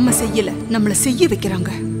 இது நாம செய்யல, நம்மள செய்ய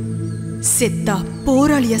வைக்கிறாங்க. செத்தா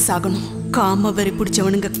போராளியா சாகணும். காமவெறி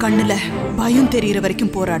பிடிச்சவனுங்க கண்ணுல பயம் தெரியற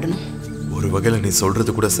வரைக்கும் போராடணும். ஒரு வகையில நீ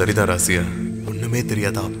சொல்றது கூட சரிதான் ராசியா. ஒண்ணுமே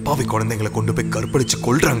தெரியாத அப்பாவி குழந்தைங்களை கொண்டு போய் கற்பழிச்சு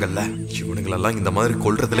கொல்றாங்கல்ல, இவனுங்களெல்லாம் இந்த மாதிரி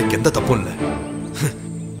கொல்றதுல எந்த தப்பும் இல்லை.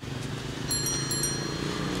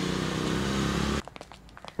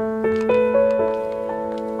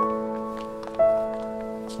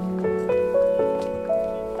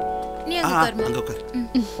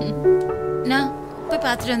 நான் போய்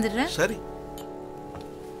பார்த்துட்டு வந்துடுறேன். சரி.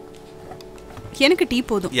 எனக்கு டீ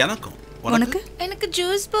போதும். எனக்கும். உனக்கு? எனக்கு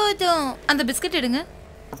ஜூஸ் போதும். அந்த பிஸ்கட் எடுங்க.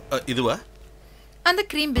 இதுவா? அந்த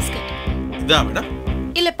கிரீம் பிஸ்கட். இதா மேடம்?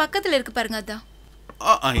 இல்ல பக்கத்துல இருக்கு பாருங்க, அதான்.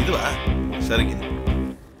 இதுவா? சரிங்க.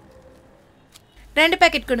 2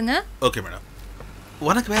 பாக்கெட் கொடுங்க. Okay madam.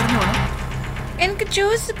 உனக்கு வேற என்ன வேணும்? எனக்கு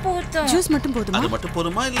ஜூஸ் போதும். ஜூஸ் மட்டும் போதுமா? அது மட்டும்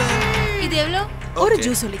போதுமா இல்ல இது எவ்வளவு? ஒரு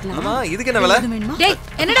ஜூஸ் சொல்லிக்கலாம். அம்மா இதுக்கு என்ன விலை? டேய்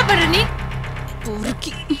என்னடா பண்ற நீ?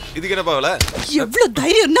 பொறுக்கி. இதுக்கு என்னப்பா விலை? எவ்வளவு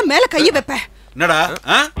தைரியம் இருந்தா மேல கைய வைப்ப? என்னடா?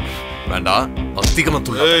 வேண்டாம், அதிகமா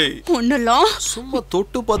துள்ள. ஒண்ணலாம் சும்மா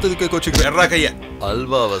தொட்டு பார்த்ததுக்கே கோச்சிக்க. எறா கைய.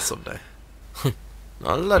 அல்வாவா சொன்னேன்.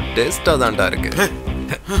 நல்லா டேஸ்டா தான்டா இருக்கு.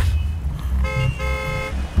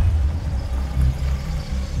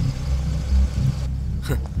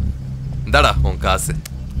 இந்தாடா உன் காசு.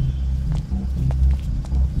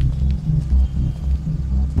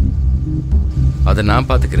 அதை நான்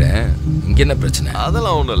பாத்துக்கிறேன். இங்க என்ன பிரச்சனை?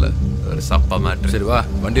 அதெல்லாம் ஒண்ணும் இல்ல, ஒரு சப்பா மேட்டர். சரி வா,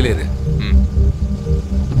 வண்டியில ஏறு.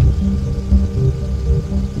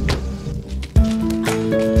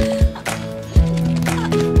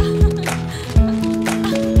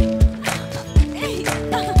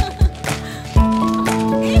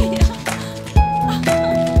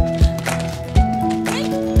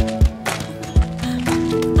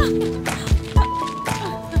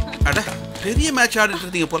 பெரிய மேட்ச் ஆடிட்டு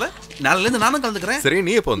இருந்தீங்க போல. நாளைல இருந்து நானும் கலந்துக்கிறேன். சரி,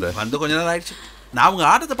 நீ எப்போ வந்து கொஞ்ச நேரம் ஆயிடுச்சு. நான் உங்க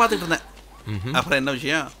ஆட்டத்தை பார்த்துட்டு இருந்தேன். அப்புறம் என்ன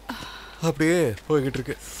விஷயம்? அப்படியே போய்கிட்டு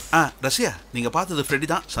இருக்கு. ரஷ்யா, நீங்க பார்த்தது ஃப்ரெடி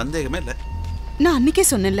தான், சந்தேகமே இல்லை. நான் அன்னைக்கே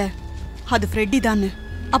சொன்னேன்ல அது ஃப்ரெட்டி தான்.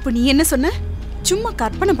 அப்ப நீ என்ன சொன்ன? சும்மா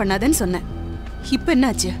கற்பனை பண்ணாதன்னு சொன்ன. இப்ப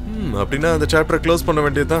என்னாச்சு? அப்படின்னா அந்த சாப்டரை க்ளோஸ் பண்ண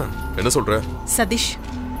வேண்டியதுதான். என்ன சொல்ற? சதீஷ்,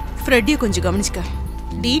 ஃப்ரெட்டியை கொஞ்சம் கவனிச்சுக்க,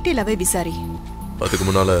 டீட்டெயிலாவே விசாரி. அதுக்கு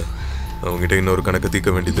முன்னால அவங்ககிட்ட இன்னொரு கணக்கு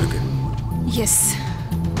தீர்க்க வேண்டியது இருக்கு. எஸ்,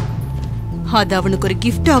 அது அவனுக்கு ஒரு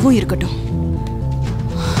கிஃப்டாவும் இருக்கட்டும்.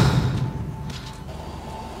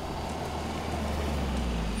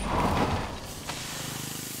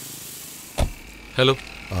 ஹலோ,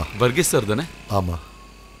 வர்கீஸ் சார் தானே? ஆமா.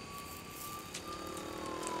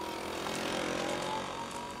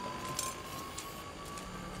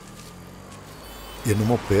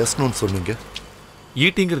 என்னமோ பேசணும்னு சொன்னீங்க.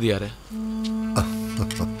 ஈட்டிங்கிறது யாரு?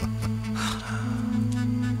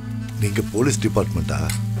 நீங்க போலீஸ் டிபார்ட்மெண்டா?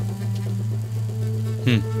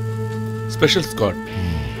 Special squad.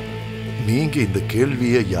 நீங்க இந்த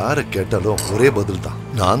கேள்வியை யாரை கேட்டாலும் ஒரே பதில் தான்.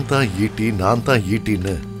 நான் தான் ஈட்டி, நான் தான்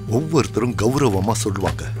ஈட்டின்னு ஒவ்வொருத்தரும் கௌரவமா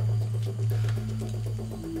சொல்லுவாங்க.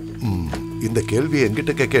 இந்த கேள்வியை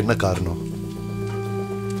என்கிட்ட கேட்க என்ன காரணம்?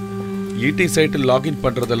 ஈட்டி சைட்டில் லாகின்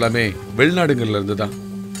பண்றது எல்லாமே வெளிநாடுகள்ல இருந்து தான்.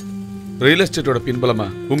 ரியல் எஸ்டேட்டோட பின்பலமா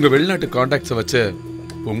உங்க வெளிநாட்டு கான்டாக்ட்ஸை வச்சு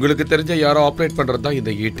உங்களுக்கு தெரிஞ்ச யாரோ ஆப்ரேட் பண்றது தான்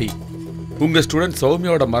இந்த ஈட்டி. உங்க ஸ்டூடெண்ட்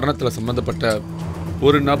சௌமியோட மரணத்துல சம்பந்தப்பட்ட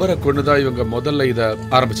ஒரு நபரை கொண்டுதான் இவங்க முதல்ல இதை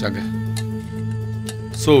ஆரம்பிச்சாங்க.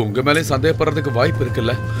 சோ உங்க மேலே சந்தேகப்படுறதுக்கு வாய்ப்பு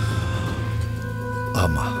இருக்குல்ல?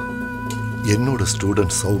 ஆமா, என்னோட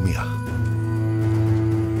ஸ்டூடெண்ட் சௌமியா.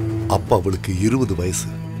 அப்ப அவளுக்கு 20 வயசு.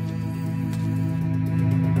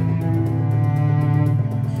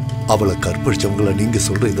 அவளை கற்பழிச்சவங்களை நீங்க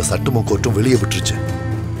சொல்ற இந்த சட்டமும் கோர்ட்டும் வெளியே விட்டுருச்சு.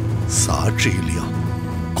 சாட்சி இல்லையா?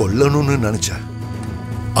 கொல்லணும்னு நினைச்சேன்.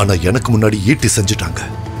 ஆனா எனக்கு முன்னாடி ஈட்டி செஞ்சுட்டாங்க.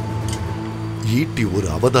 ஈட்டி ஒரு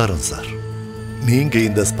அவதாரம் சார். நீங்க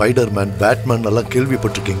இந்த ஸ்பைடர்மேன், பேட்மேன் எல்லாம்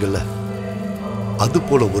கேள்விப்பட்டிருக்கீங்கல்ல, அது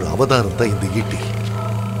போல ஒரு அவதாரம் தான் இந்த ஈட்டி.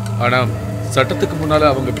 ஆனா சட்டத்துக்கு முன்னால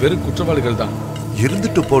அவங்க வெறும் குற்றவாளிகள் தான்.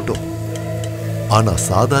 இருந்துட்டு போட்டோம். ஆனா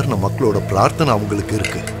சாதாரண மக்களோட பிரார்த்தனை அவங்களுக்கு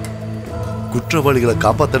இருக்கு. குற்றவாளிகளை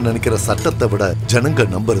காப்பாத்த நினைக்கிற சட்டத்தை விட ஜனங்க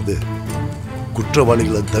நம்புறது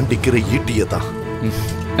குற்றவாளிகளை தண்டிக்கிற ஈட்டியை தான்.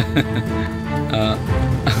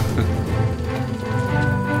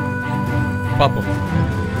 பாப்போம்.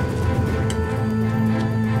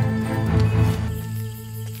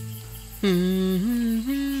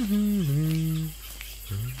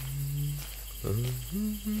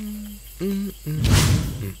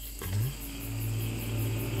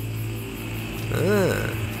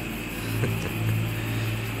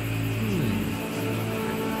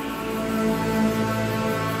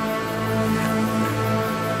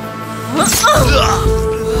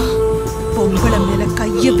 பொம்பளை மேல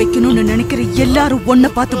கைய வைக்கணும்னு நினைக்கிற எல்லாரும்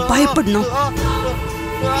ஒன்ன பார்த்து பயப்படணும்.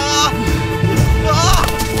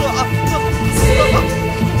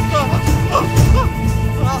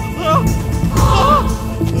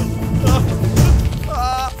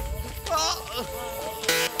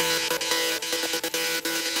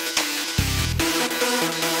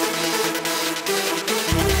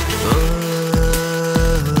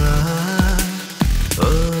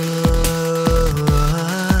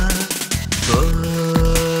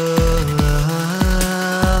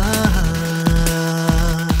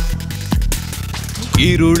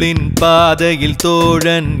 இருளின் பாதையில்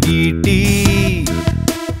தோழன் ஈட்டி,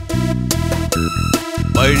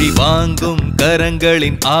 பழி வாங்கும்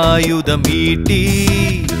கரங்களின் ஆயுதம் ஈட்டி.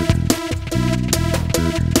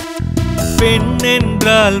 பெண்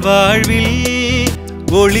என்றால் வாழ்வில்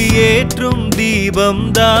ஒளியேற்றும்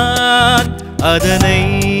தீபம்தான், அதனை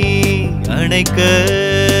அணைக்க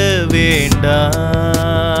வேண்டாம்.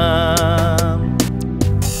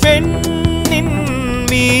 பெண்ணின்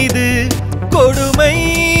மீது கொடுமை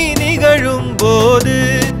நிகழும் போது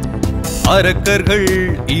அரக்கர்கள்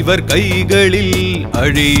இவர் கைகளில்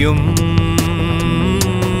அழியும்.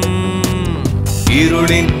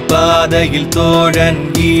 இருளின் பாதையில் தோழன்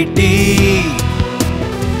ஈட்டி,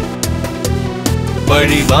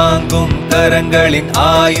 பழி வாங்கும் கரங்களின்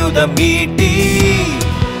ஆயுதம் ஈட்டி.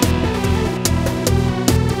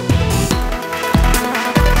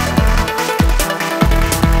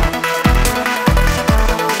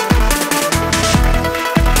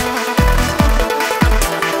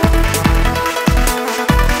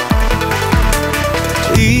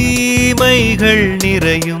 தீமைகள்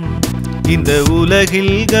நிறையும் இந்த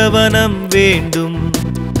உலகில் கவனம் வேண்டும்.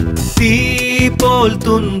 தீ போல்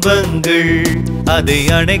துன்பங்கள் அதை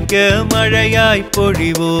அணைக்க மழையாய்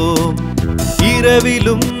பொழிவோம்.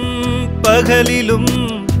 இரவிலும் பகலிலும்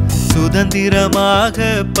சுதந்திரமாக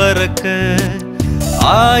பறக்க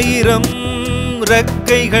 1000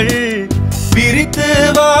 ரெக்கைகள் விரித்து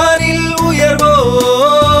வானில் உயர்வோ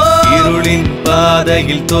இருளின்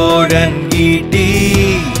பாதையில் தோழன் ஈட்டி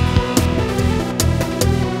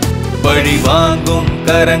பழி வாங்கும்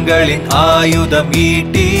கரங்களின் ஆயுதம்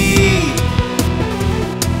ஈட்டி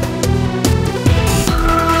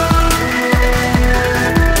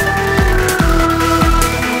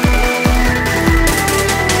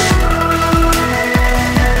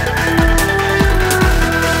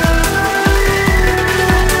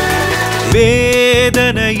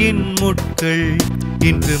வேதனையின் முட்கள்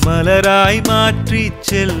இன்று மலராய் மாற்றிச்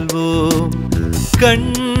செல்வோம்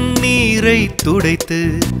கண்ணீரை துடைத்து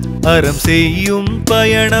அறம் செய்யும்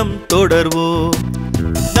பயணம் தொடர்வோம்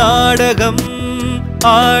நாடகம்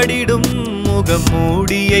ஆடிடும் முகம்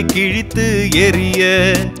மூடியை கிழித்து எறிய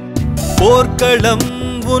போர்க்களம்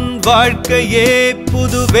உன் வாழ்க்கையே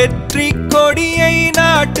புது வெற்றி கொடியை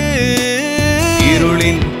நாட்டு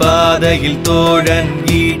இருளின் பாதையில் தோழன்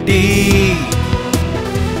ஈட்டி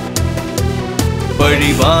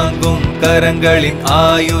பழி வாங்கும் கரங்களின்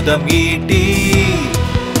ஆயுதம் ஈட்டி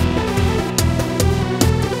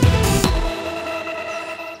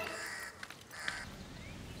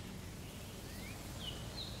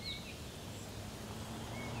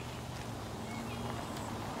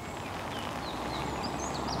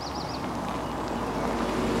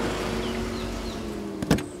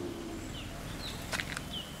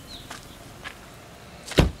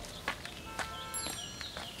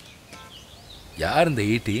யார் இந்த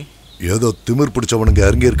ஈட்டி? ஏதோ திமிர் பிடிச்சவனுங்க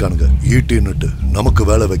இறங்கி இருக்கானுங்க ஈட்டின்னுட்டு நமக்கு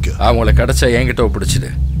வேலை வைக்க. அவங்கள கிடைச்சா என்கிட்ட ஒப்பிடிச்சிடு.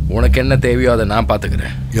 உனக்கு என்ன தேவையோ அதை நான்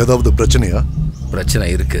பாத்துக்கிறேன். ஏதாவது பிரச்சனையா? பிரச்சனை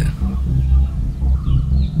இருக்கு.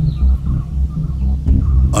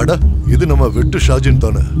 அட இது நம்ம வெட்டு ஷாஜின்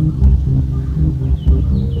தானே.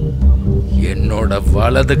 என்னோட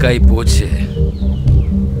வலது கை போச்சு.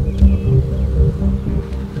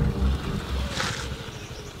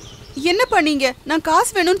 என்ன பண்ணீங்க? நான்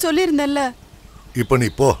காசு வேணும்னு சொல்லியிருந்தேன்ல. இப்ப நீ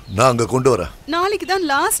போ, நான் அங்க கொண்டு வரேன். நாளைக்கு தான்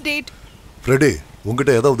லாஸ்ட் டேட். ஃப்ரெடி,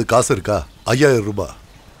 உங்ககிட்ட ஏதாவது காசு இருக்கா? 5000 ரூபாய்.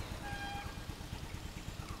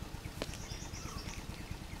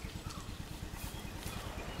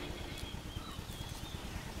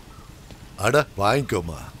 அட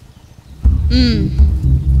வாங்கிக்கோமா.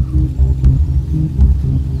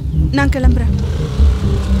 நான் கிளம்புறேன்.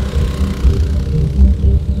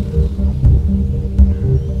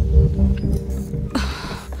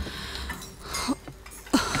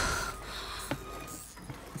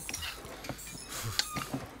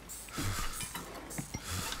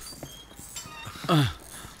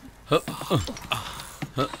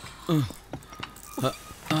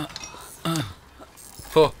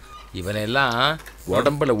 போ, இவனெல்லாம்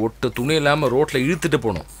உடம்புல ஒட்டு துணி இல்லாம ரோட்ல இழுத்துட்டு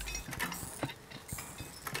போனோம்.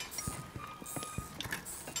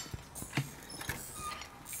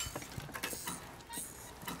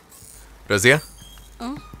 ரசியா,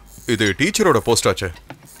 இது டீச்சரோட போஸ்ட் ஆச்சு.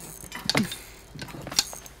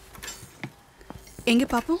 எங்க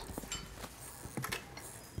பாப்போம்.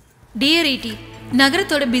 டியர் ஈட்டி,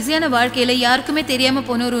 நகரத்தோட பிஸியான வாழ்க்கையில யாருக்குமே தெரியாம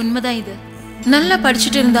போன ஒரு உண்மைதான் இது. நல்லா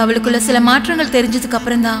படிச்சுட்டு இருந்த அவளுக்குள்ள சில மாற்றங்கள் தெரிஞ்சதுக்கு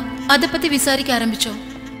அப்புறம் தான் அதை பத்தி விசாரிக்க ஆரம்பிச்சோம்.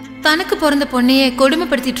 தனக்கு பிறந்த பொண்ணையே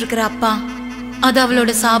கொடுமைப்படுத்திட்டு இருக்கிற அப்பா, அது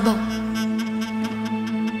அவளோட சாபம்.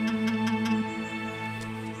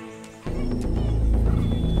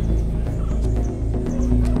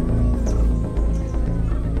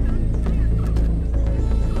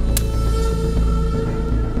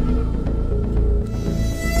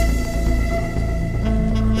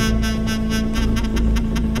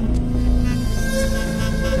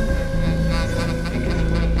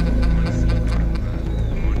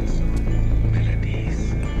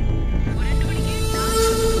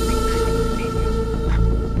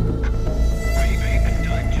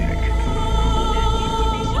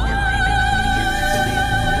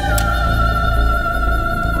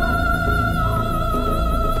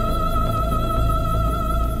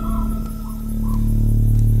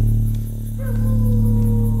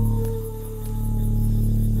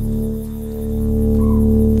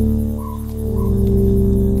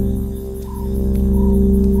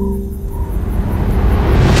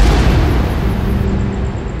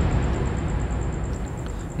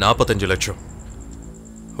 $45 லட்சம்.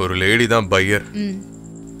 ஒரு லேடி தான் பையர்.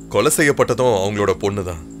 கொலை செய்யப்பட்டதும் அவங்களோட பொண்ணு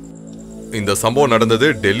தான். இந்த சம்பவம் நடந்தது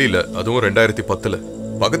டெல்லியில, அதுவும் 2010.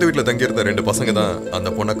 பக்கத்து வீட்டுல தங்கியிருந்த 2 பசங்க தான் அந்த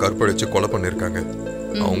பொண்ணை கற்பழிச்சு கொலை பண்ணிருக்காங்க.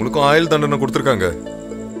 அவங்களுக்கும் ஆயுள் தண்டனை கொடுத்திருக்காங்க.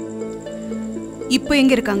 இப்போ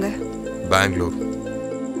எங்க இருக்காங்க? பெங்களூர்.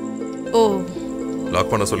 ஓ,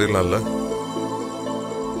 லாக் பண்ண சொல்லிடலாம்ல.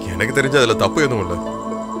 எனக்கு தெரிஞ்ச அதுல தப்பு எதுவும் இல்லை.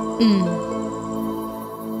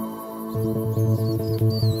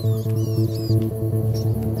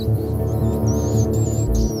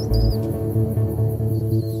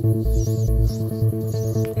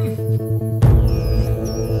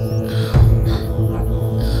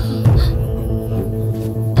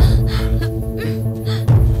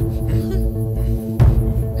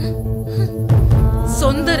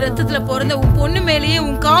 சொந்த ரத்தத்துல பிறந்த உன் பொண்ணு மேலேயே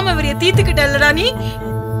உன் காம வெறிய தீத்துக்கிட்டல்லடா நீ.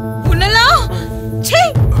 உன்னெல்லாம் ச்சே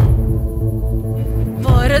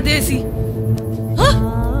பரதேசி.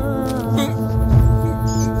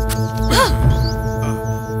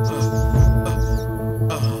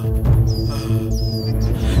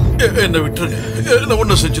 என்ன விட்டுருங்க. என்ன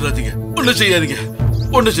ஒண்ணு செஞ்சிடாதீங்க, ஒண்ணு செய்யாதீங்க,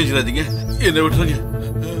 ஒண்ணு செஞ்சிடாதீங்க. என்ன விட்டுருங்க.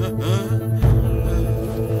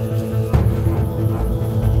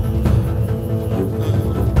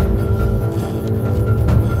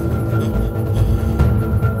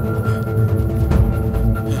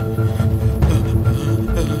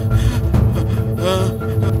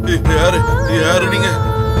 யாரு யாரு நீங்க?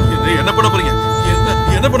 என்ன பண்ண போறீங்க?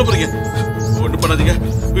 என்ன பண்ண போறீங்க? ஒண்ணு பண்ணாதீங்க,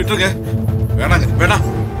 விட்டுருங்க. வேணாங்க, வேணாம்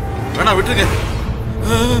வேணாம், விட்டுருங்க.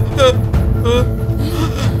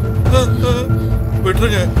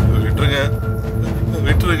 விட்டுருங்க விட்டுருங்க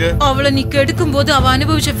விட்டுருங்க. அவளை நீ கெடுக்கும் போது அவ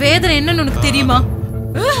அனுபவிச்ச வேதனை என்னன்னு உனக்கு தெரியுமா?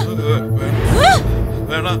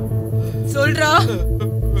 வேணாம் சொல்றா,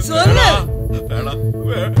 சொல்லு. வேணாம்.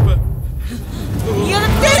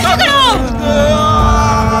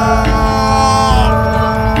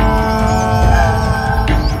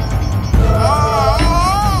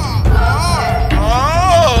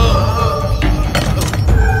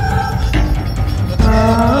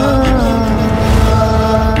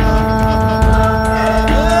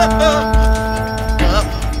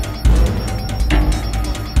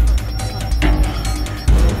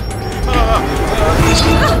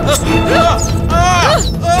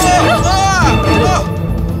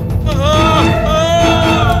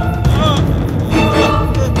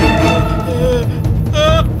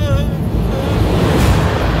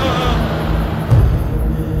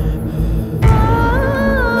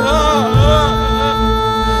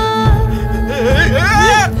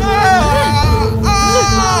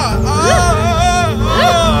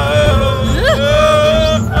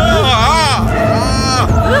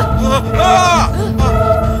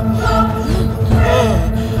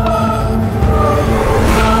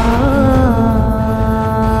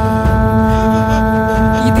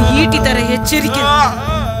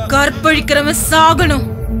 கற்பழிக்கிறவன் சாகணும்.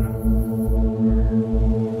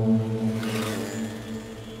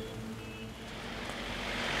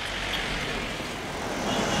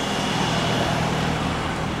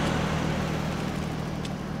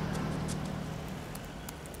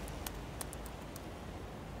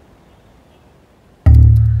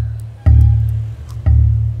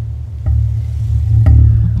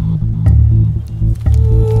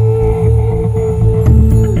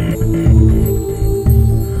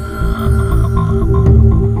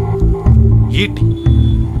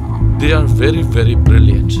 They are very, very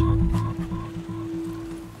brilliant.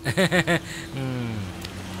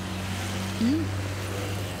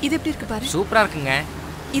 இது எப்படி இருக்கு பாரு. சூப்பரா இருக்குங்க.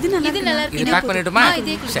 இது நல்லா இருக்கு. இது பேக் பண்ணிடுமா?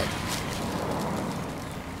 சரி.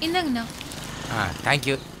 இந்தாங்கண்ணா. thank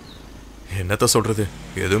you. என்னத்த சொல்றது,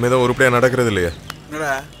 எதுவுமே தான் உருப்படியா நடக்கிறது இல்லையா?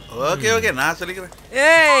 ஓகே ஓகே, நான் சொல்லிக்கிறேன்.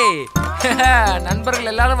 ஏய்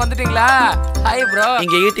நண்பர்கள் எல்லாரும் வந்துட்டீங்களா? Hi bro.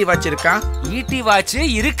 இங்க ஈட்டி வாட்ச் இருக்கா? ஈட்டி வாட்ச்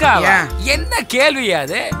இருக்கா? என்ன கேள்வி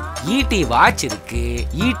அது? ஈட்டி வாட்ச் இருக்கு,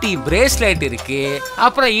 ஈட்டி பிரேஸ்லெட் இருக்கு,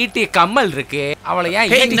 அப்புறம் ஈட்டி கம்மல் இருக்கு. அவள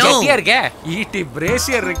ஏன் ஈட்டி ஜட்டியா இருக்க? ஈட்டி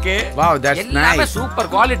பிரேசியர் இருக்கு. Wow, that's nice.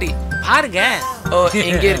 Super quality பாருங்க. ஓ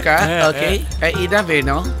இங்க இருக்கா? ஓகே, இதான்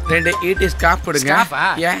வேணும். ரெண்டு ஈட்டி ஸ்கார்ஃப் கொடுங்க.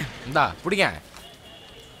 யா இந்தா புடிங்க.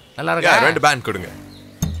 நல்லா இருக்கா? ரெண்டு பேண்ட் கொடுங்க.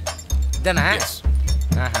 இதனா?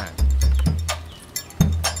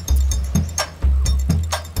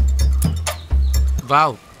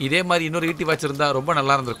 வாவ், இதே மாதிரி இன்னொரு ஈட்டி வச்சிருந்தா ரொம்ப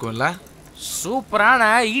நல்லா இருந்திருக்கும்ல. சூப்பரான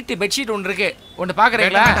ஈட்டி பெட்ஷீட் ஒன்று இருக்கு, ஒன்று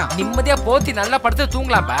பாக்குறீங்களா? நிம்மதியா போத்தி நல்லா படுத்து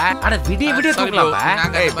தூங்கலாம்ப்பா. ஆனா விடிய விடிய தூங்கலாம்ப்பா.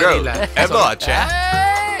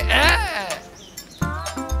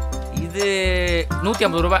 இது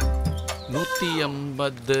 150 ரூபாய்.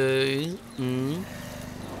 150.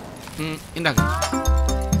 இந்தாங்க.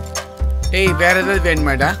 ஏய், வேற ஏதாவது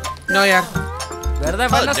வேணுமாடா? நோ யார், வேற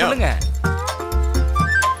ஏதாவது வேணா சொல்லுங்க.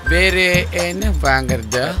 வேற என்ன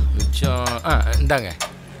வாங்குறது? இந்தாங்க.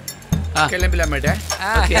 கிளம்பலாமாடா?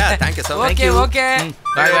 Okay, thank you sir. Okay okay,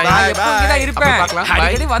 by by. இங்க தான் இருப்பேன்.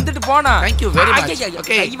 அடிக்கடி வந்துட்டு போனா. Thank you very much.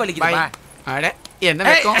 Okay, கை வலிக்குதுப்பா. அட என்ன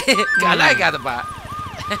வெக்கம்? கலாய்க்காதப்பா.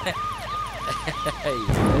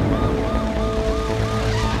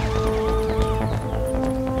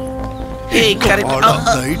 ஏய் கரெக்ட்.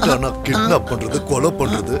 நைட் ஆனா கிட்னாப் பண்றது, கொலை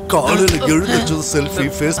பண்றது, காலையில எழுந்திருச்சு செல்ஃபி,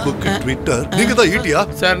 ஃபேஸ்புக், ட்விட்டர். நீங்க தான் ஈட்டியா?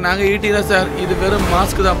 சார் நாங்க ஈட்டி தான் சார். இது வெறும்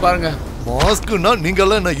மாஸ்க் தான் பாருங்க. மாஸ்க்னா நீங்க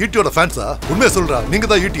எல்லாம் என்ன ஈட்டியோட ஃபேன்ஸா? உண்மையா சொல்றா, நீங்க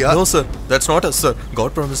தான் ஈட்டியா? No sir, that's not us sir.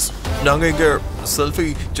 God promise. நாங்க இங்க செல்ஃபி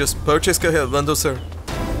just purchase க்கு வந்தோம் sir.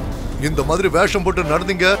 இந்த மாதிரி வேஷம் போட்டு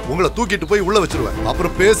நடந்தீங்க, உங்களை தூக்கிட்டு போய் உள்ள வச்சிருவேன்.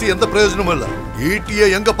 அப்புறம் பேசி எந்த பிரயோஜனமும் இல்ல. ஈட்டியை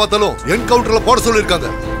எங்க பார்த்தாலும் என்கவுண்டர்ல போட சொல்லிருக்காங்க.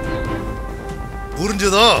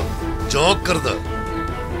 புரிஞ்சுதா? ஜாக்கிரதை.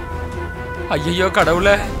 ஐயோ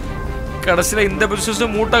கடவுளே, கடைசியில இந்த பிசினஸ்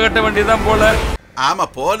மூட்டை கட்ட வேண்டியதான் போல. ஆமா,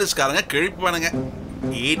 போலீஸ்காரங்க கிழிப்பானுங்க.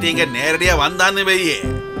 ஈட்டிங்க நேரடியா வந்தான்னு வெய்யே,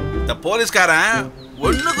 இந்த போலீஸ்காரன்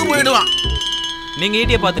ஒண்ணுக்கு போயிடுவான். நீங்க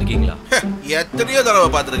ஈட்டியை பார்த்திருக்கீங்களா? எத்தனையோ தடவை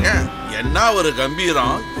பார்த்திருக்கேன். என்ன ஒரு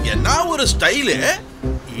கம்பீரம், என்ன ஒரு ஸ்டைலு.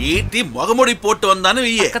 ஈட்டி முகமுடி போட்டு வந்தான்னு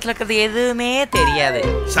வெய்யே, பக்கத்துல இருக்கிறது எதுவுமே தெரியாது.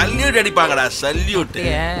 Salute அடிப்பாங்கடா, salute.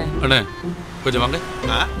 அண்ணே கொஞ்சம் வாங்க.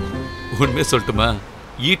 உண்மையை சொல்லட்டுமா?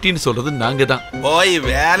 ஈட்டின்னு சொல்றது நாங்க தான். போய்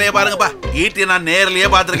வேலையை பாருங்கப்பா. ஈட்டி நான் நேர்லயே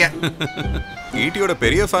பார்த்திருக்கேன். ஈட்டியோட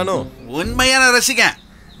பெரிய ஃபேனோ? உண்மையான ரசிகன்.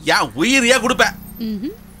 ஏன் உயிரியா கொடுப்பேன்.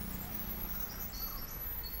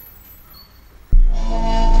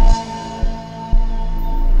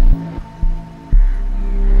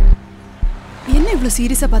 என்ன இவ்வளவு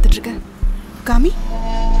சீரியஸா பார்த்துட்டு இருக்க? காமி,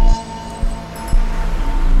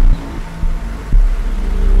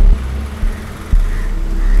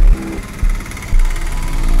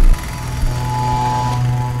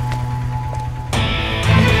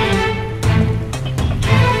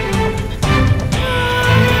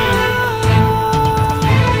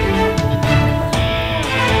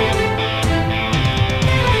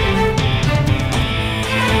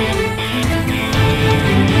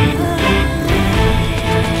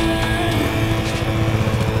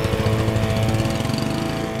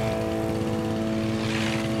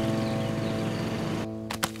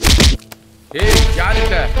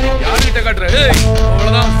 யாருகிட்ட காட்டுற?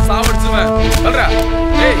 அவ்வளவுதான், சாவடிச்சுவேன். சொல்றா,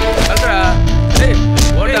 சொல்றா,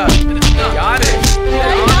 ஓடா. யாரு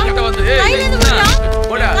கிட்ட வந்து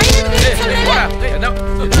ஓடா, என்ன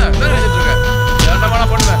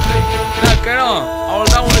பண்ணுவேன்? என்ன கிழம்?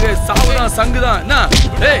 அவ்வளவுதான், உனக்கு சாவுதான், சங்குதான். என்ன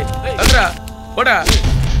சொல்றா, ஓடா.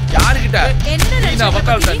 யாருகிட்ட நான்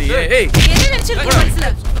வக்கால் தண்ணி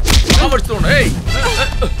சாவடிச்சு.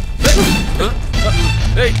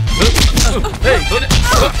 Hey! Hey!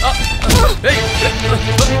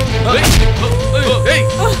 Hey!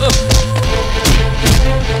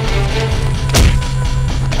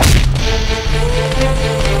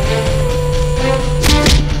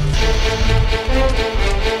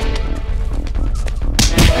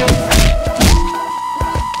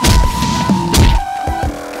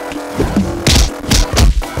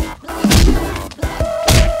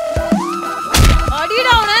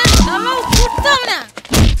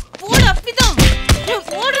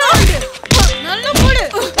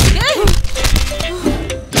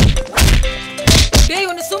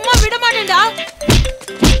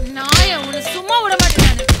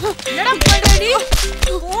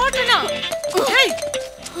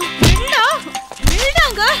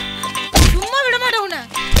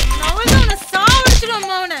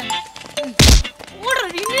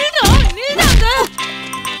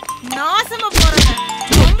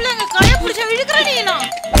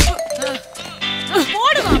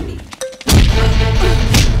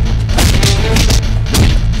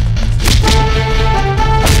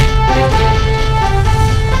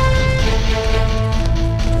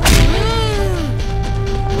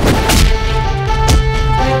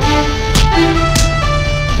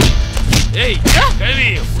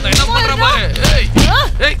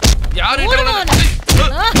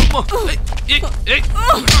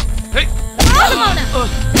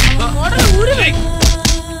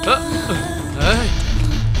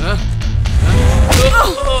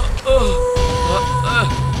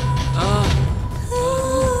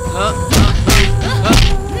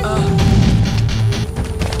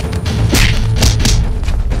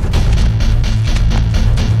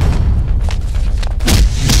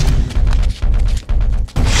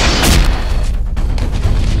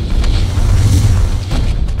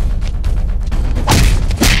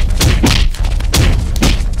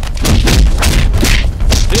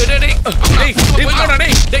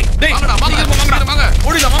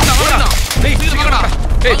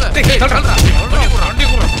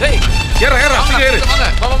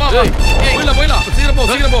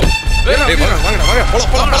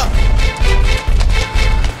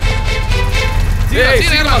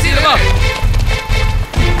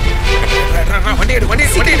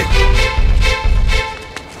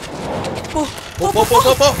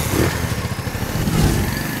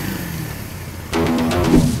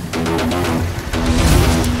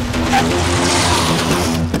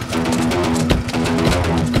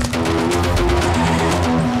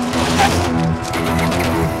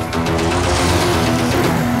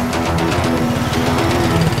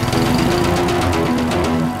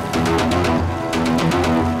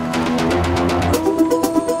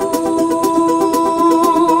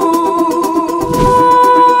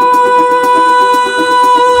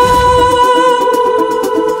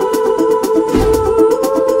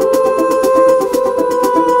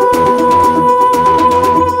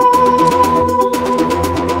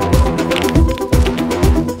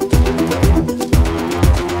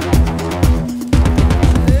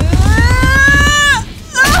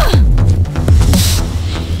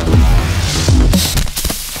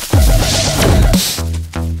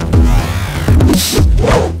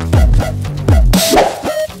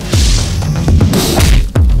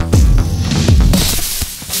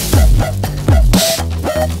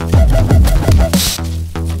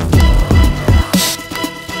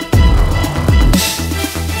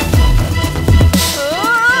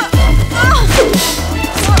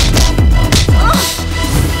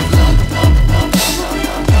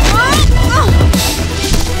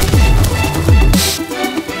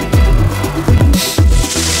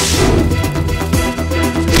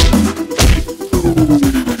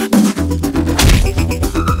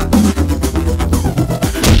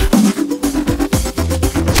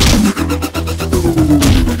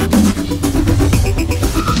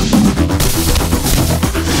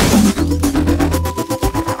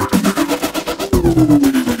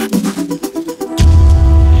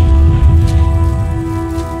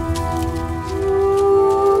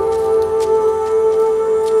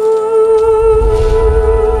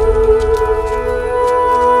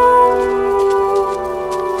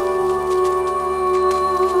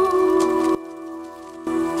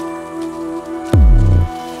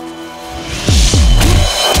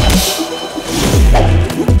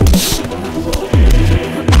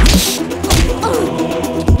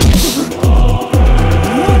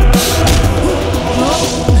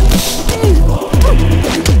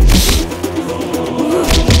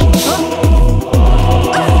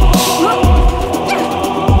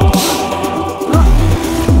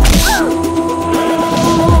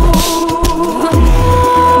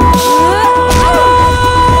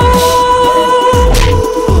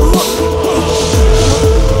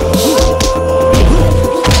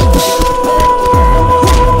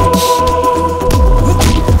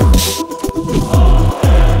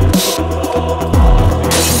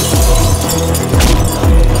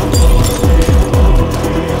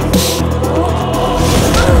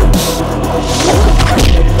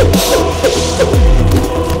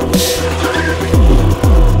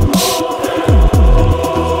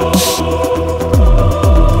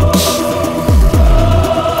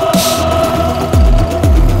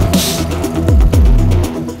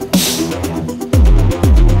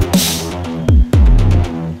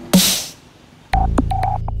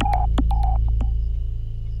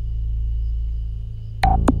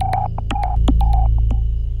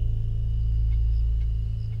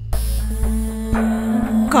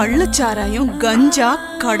 கள்ளச்சாராயம், கஞ்சா,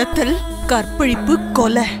 கடத்தல், கற்பழிப்பு,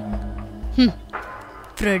 கொலை.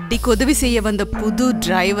 ஃப்ரெட்டிக்கு உதவி செய்ய வந்த புது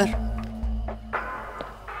டிரைவர்.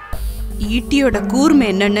 ஈட்டியோட கூர்மை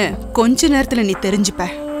என்னன்னு கொஞ்ச நேரத்துல நீ தெரிஞ்சுப்ப.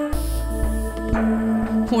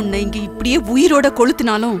 உன்னை இங்க இப்படியே உயிரோட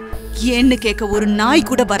கொளுத்தினாலும் ஏன்னு கேட்க ஒரு நாய்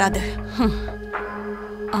கூட வராது.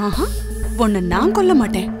 ஆஹா, உன்னை நான் கொல்ல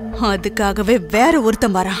மாட்டேன், அதுக்காகவே வேற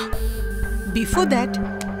ஒருத்தன் வரான். Before that,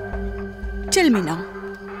 tell me now,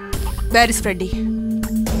 where is Freddy?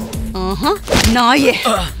 ஆஹா, நாயே,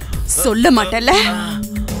 சொல்ல மாட்டல?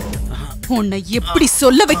 உன்னை எப்படி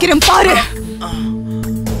சொல்ல வைக்கிறேன் பாரு.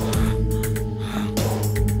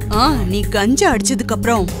 நீ கஞ்சா அடிச்சதுக்கு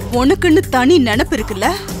அப்புறம் உனக்குன்னு தனி நினைப்பு இருக்குல்ல?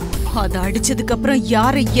 அத அடிச்சதுக்கு அப்புறம்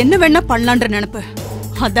யாரை என்ன வேணா பண்ணலான்ற நினைப்பு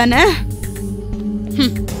அதானே?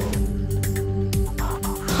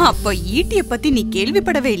 அப்ப ஈட்டிய பத்தி நீ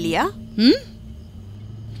கேள்விப்படவே இல்லையா?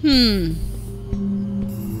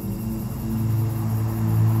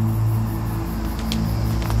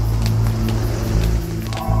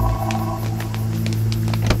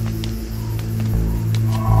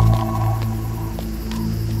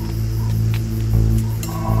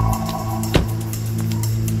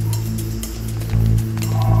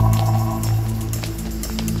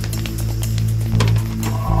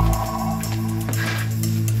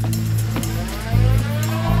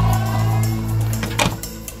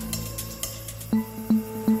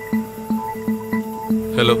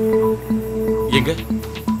 ஹலோ, எங்க?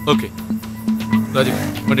 ஓகே ராஜு,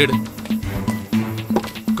 வண்டி எடு.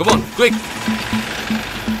 Come on, quick.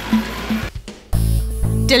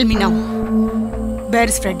 Tell me now, where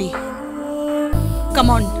is Freddy?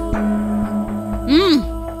 Come on.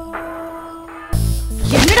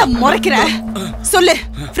 என்னடா முறைக்கிற? சொல்லு,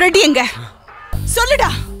 ஃப்ரெடி எங்க?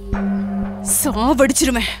 சொல்லுடா,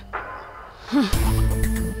 சாவடிச்சிருவேன்.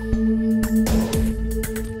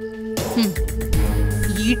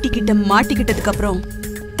 ஈட்டிக்கிட்ட மாட்டிக்கிட்டதுக்கு அப்புறம்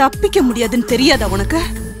தப்பிக்க முடியாதுன்னு தெரியாதா உனக்கு?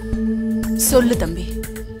 சொல்லு தம்பி,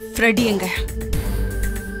 ஃப்ரெடி எங்க?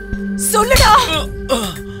 சொல்லுடா.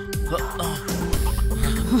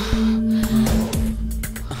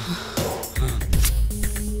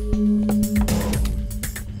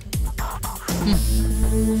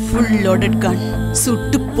 ஃபுல் லோடட் கன்,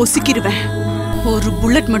 சுட்டு பொசுக்கிடுவேன். ஒரு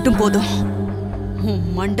புல்லட் மட்டும் போதும், உன்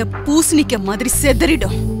மண்டை பூசணிக்க மாதிரி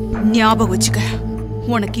செதறிடும். ஞாபகம் வச்சுக்க,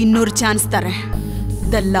 உனக்கு இன்னொரு சான்ஸ் தரேன்.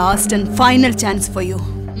 The last and final chance for you.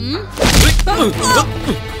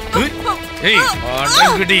 ஏய்,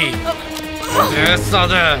 அடங்குடி.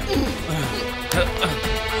 பேசாத.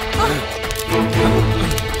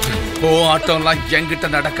 ஓ, ஆட்டம்லாம் என்கிட்ட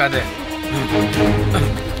நடக்காது.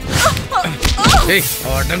 ஏய்,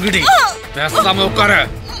 அடங்குடி. பேசாம உட்கார.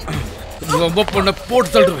 ரொம்ப பொண்ணை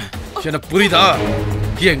போட்டு தள்ளுவேன். என்ன புரியுதா?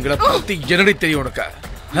 எங்களை பத்தி என்னடி தெரியும் உனக்கு?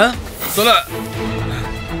 சொல்ல.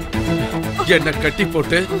 என்ன கட்டி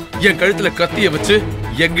போட்டு என் கழுத்துல கத்திய வச்சு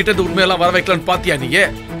என்கிட்ட இந்த உண்மையெல்லாம் வர வைக்கலான்னு பாத்தியா நீங்க?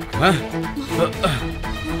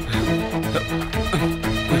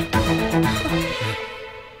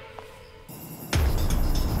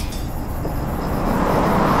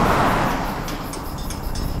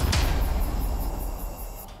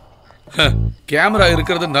 கேமரா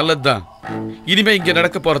இருக்கிறது நல்லதுதான். இனிமே இங்க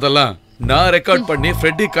நடக்க போறதெல்லாம் நான் ரெக்கார்ட் பண்ணி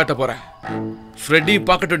ஃப்ரெட்டி காட்ட போறேன். ஃப்ரெட்டி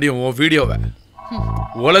பார்க்கட்டும் உன் வீடியோவை.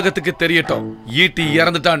 உலகத்துக்கு தெரியட்டும் ஈட்டி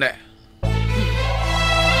இறந்துட்டானே.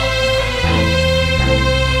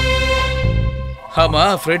 ஆமா,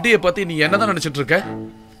 ஃப்ரெட்டியை பத்தி நீ என்னதான் நினைச்சிட்டு இருக்க?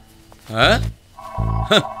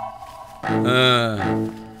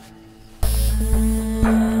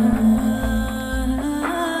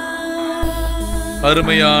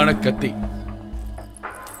 அருமையான கத்தி.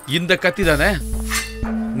 இந்த கத்தி தானே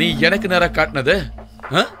நீ எனக்கு நேரா காட்டினது?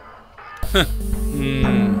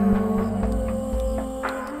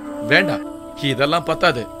 வேண்டாம், இதெல்லாம்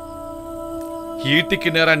பத்தாது.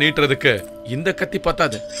 ஈட்டிக்கு நேரா நீட்டுறதுக்கு இந்த கத்தி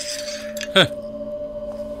பத்தாது.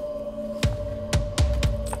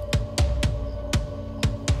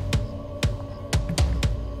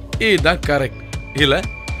 இதுதான் கரெக்ட் இல்ல?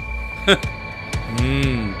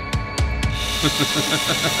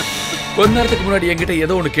 கொஞ்ச நேரத்துக்கு முன்னாடி என்கிட்ட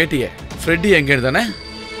ஏதோ ஒண்ணு கேட்டியே, ஃப்ரெட்டி எங்க தானே?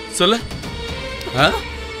 சொல்லு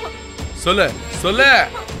சொல்லு சொல்லு.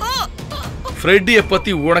 ஃப்ரெட்டிய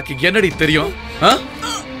பத்தி உனக்கு என்னடி தெரியும்?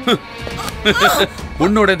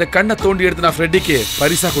 உன்னோட இந்த கண்ணை தோண்டி எடுத்து நான் ஃப்ரெட்டிக்கு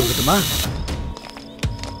பரிசா கொடுக்கட்டுமா?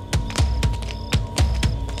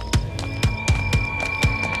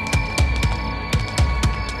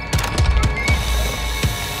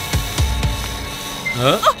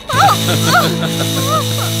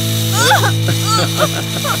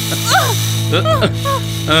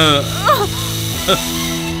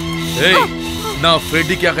 ஏய், நான்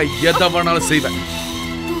ஃப்ரெட்டிக்காக எதை வேணாலும் செய்வேன்.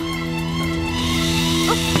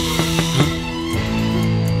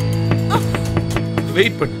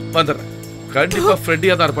 வெயிட் பண்ணு, வந்துடுறேன். கண்டிப்பா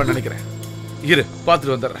ஃப்ரெட்டியா தான் இருப்பான்னு நினைக்கிறேன். இரு,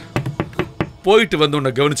 பார்த்துட்டு வந்துடுறேன். போயிட்டு வந்து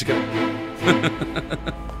உன்னை கவனிச்சுக்கிறேன்.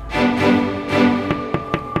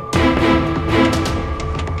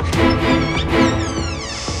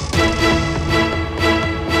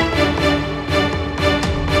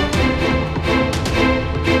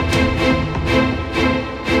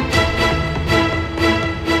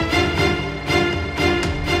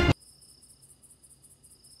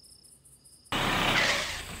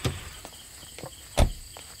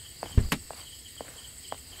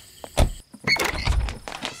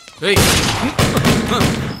 Hey!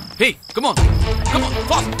 Hey, come on! Come on,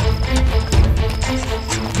 fast!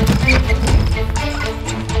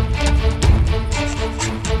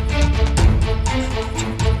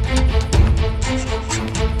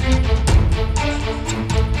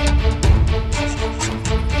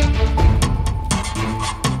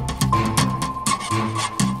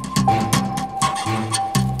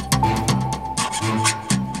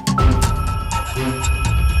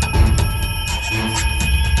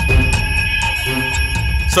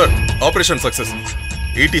 Sir, operation success.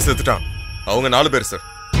 ஈட்டி செத்துட்டான். அவங்க 4 பேர் சார்.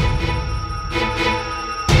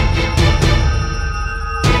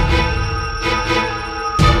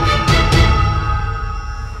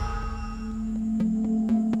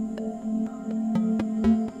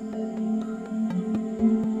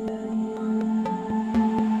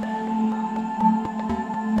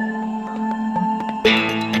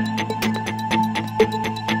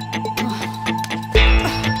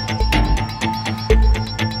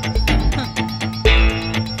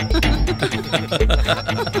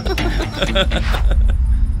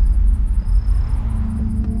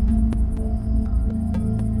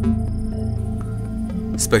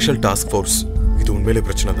 ஸ்பெஷல் டாஸ்க் ஃபோர்ஸ், இது உண்மையிலே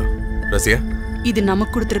பிரச்சனை தான். ரசியா, இது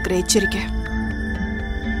நமக்கு கொடுத்திருக்கிற எச்சரிக்கை.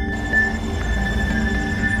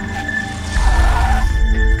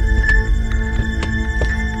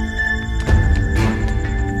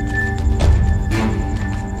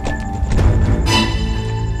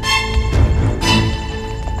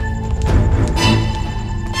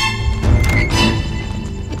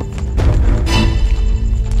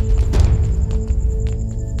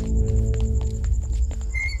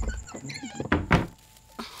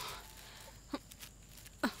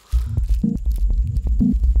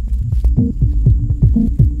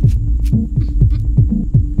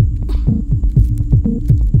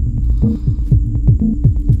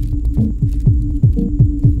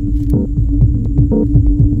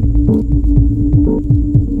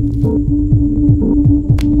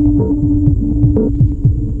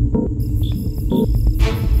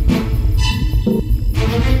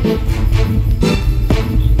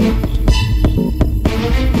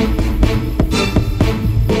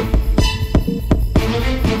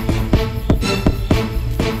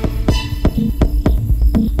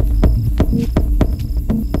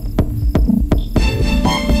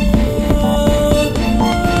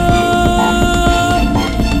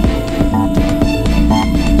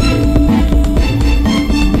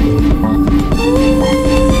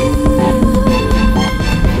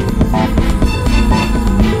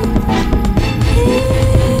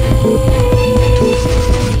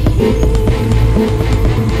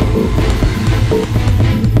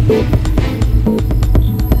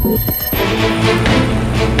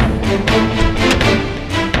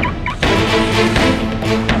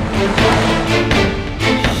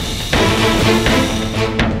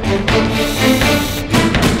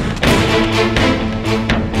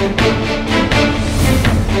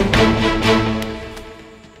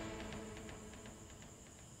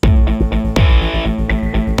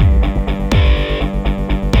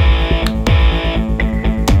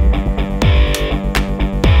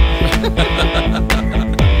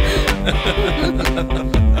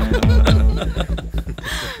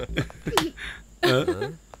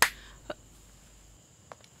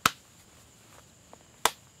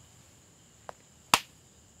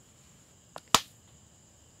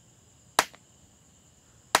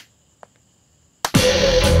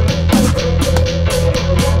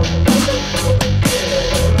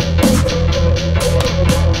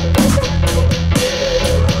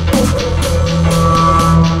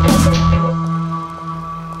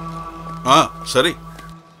 சரி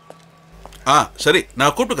சரி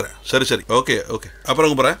நான் கூப்பிட்டுக்கிறேன். சரி சரி ஓகே ஓகே அப்புறம்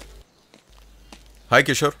கூப்பிட்றேன். Hi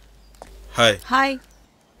Kishore. Hi. Hi.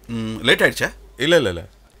 Late ஆயிடுச்சா? இல்லை இல்லை இல்லை,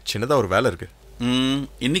 சின்னதாக ஒரு வேலை இருக்கு.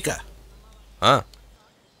 இன்னிக்கா?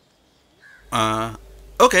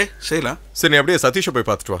 ஓகே செய்யலாம். சரி, நீ அப்படியே சதீஷை போய்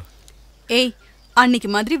பார்த்துட்டு வா. ஏய்,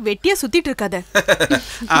 அன்னைக்கு மாதிரி வெட்டியா சுத்திட்டு இருக்காத.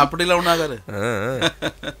 அப்படிலாம் ஒன்றும் ஆகாது.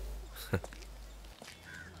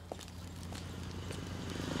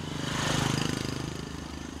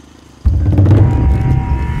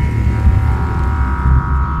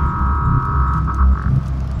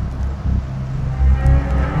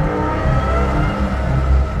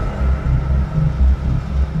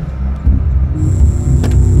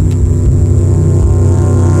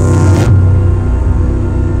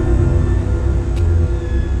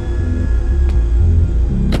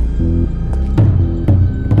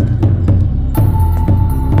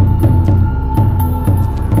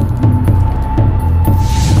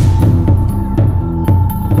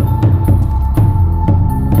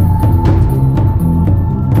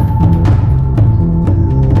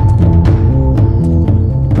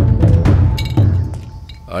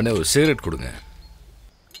 அண்ணே ஒரு சிகரெட் கொடுங்க.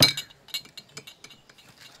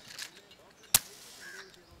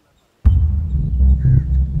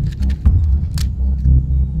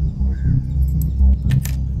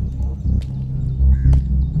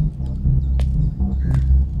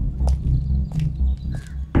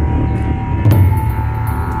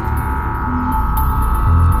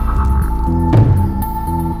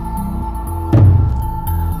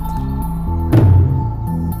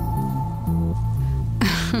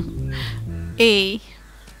 ஏய்,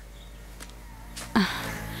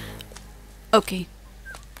 ஓகே.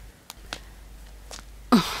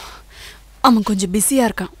 அவன் கொஞ்சம் பிஸியா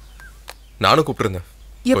இருக்கான். நானும் கூப்பிட்டுருந்தேன்.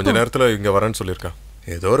 கொஞ்ச நேரத்துல இங்க வரேன்னு சொல்லியிருக்கான்.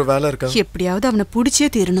 ஏதோ ஒரு வேலை இருக்கா. எப்படியாவது அவனை பிடிச்சே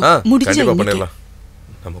தீரணும். கண்டிப்பா பண்ணிடலாம்.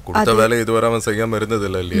 நம்ம கொடுத்த வேலை இதுவரை அவன் செய்யாம இருந்தது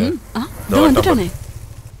இல்ல இல்லையா? வந்துட்டானே.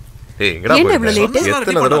 ஏய், எங்கடா போற?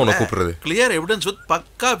 எத்தனை தடவை உன்னை கூப்பிடுறது? கிளியர் எவிடன்ஸ் வித்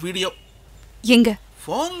பக்கா வீடியோ. எங்க?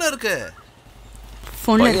 போன்ல இருக்கு.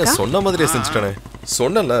 போன்ல இருக்கா? சொன்ன மாதிரியே செஞ்சுட்டானே.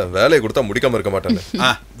 சொன்னல வேலையை கொடுத்தா முடிக்காம இருக்க மாட்டானே.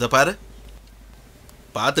 இத பாரு,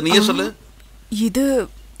 பார்த்து நீயே சொல்லு. இது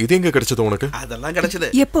எங்க கிடைச்சது உனக்கு? அதெல்லாம் கிடைச்சது.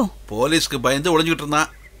 எப்போ? போலீஸ்க்கு பயந்து ஒளிஞ்சிட்டு இருந்தான்.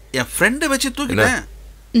 என் ஃப்ரெண்டை வச்சு தூக்கிட்டேன்.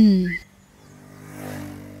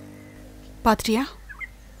 பாத்தியா?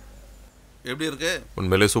 எப்படி இருக்கு?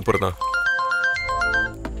 உண்மையிலே சூப்பர் தான்.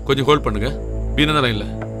 கொஞ்சம் ஹோல்ட் பண்ணுங்க. பீனா தான் இல்ல.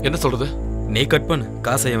 என்ன சொல்றது? நீ கட் பண்ணு.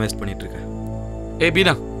 காசை வேஸ்ட் பண்ணிட்டு இருக்க. ஏய்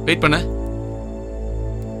பீனா, வெயிட் பண்ணு.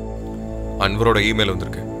 அன்வரோட இமெயில்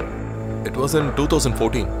வந்திருக்கு. It was in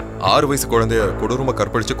 2014. 6 வயசு குழந்தைய கொடூரமா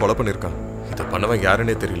கற்பழிச்சு கொலை பண்ணிருக்கான். இத பண்ணவன்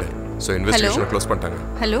யாருன்னே தெரியல. சோ இன்வெஸ்டிகேஷனை க்ளோஸ் பண்ணிட்டாங்க.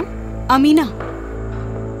 Hello Amina,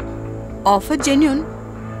 offer genuine,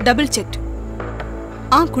 double checked.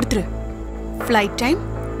 கொடுத்துரு. Flight time,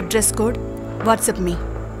 dress code, WhatsApp me.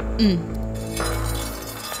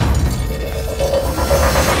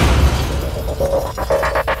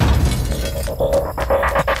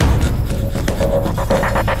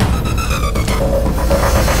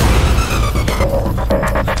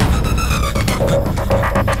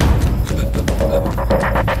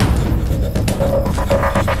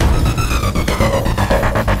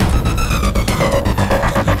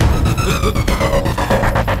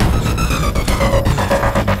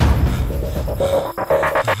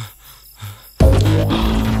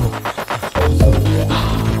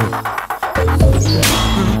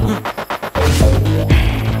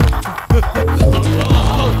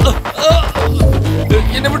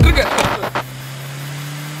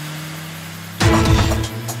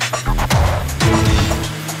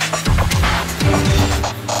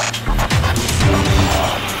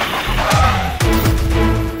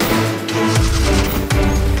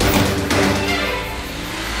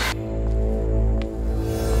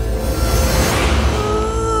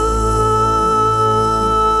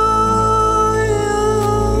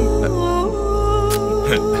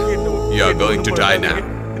 You are going to die now.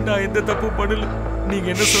 நான் எந்த தப்பு பண்ணல. நீங்க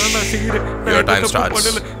என்ன சொன்னா நான் செய்யறேன். Your time starts.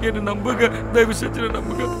 என்ன நம்புங்க. தயவு செஞ்சு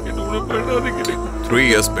நம்புங்க. என்ன ஒண்ணும் பண்ணாதீங்க. 3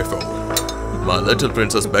 years before, my little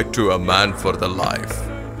princess begged to a man for their life.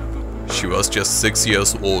 She was just 6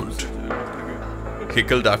 years old. He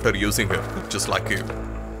killed after using her, just like you.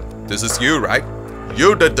 This is you, right? You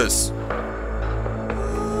did this.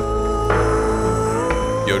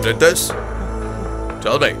 You did this?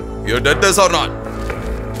 Tell me, you did this or not?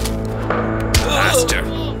 Bastard.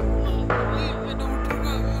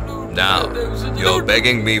 Now, you're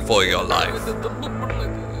begging me for your life.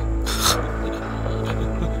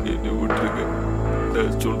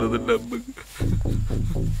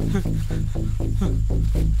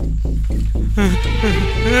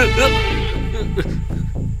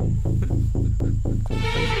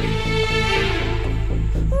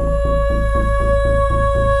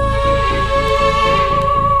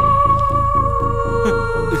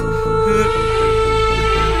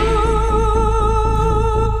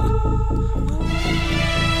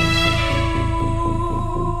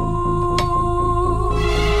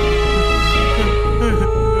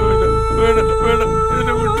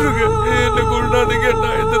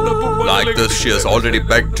 Like this, she has already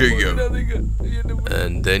begged to you.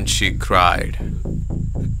 And then she cried.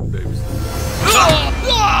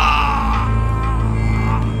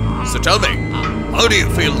 So tell me, how do you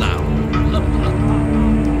feel now?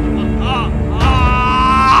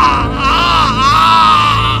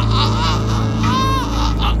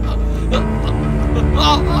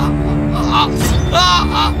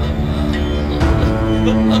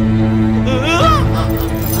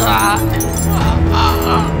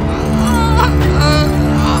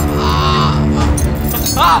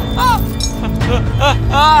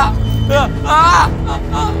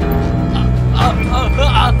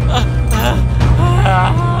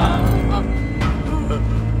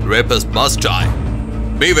 Rapists must die.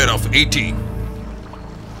 Beware of ET.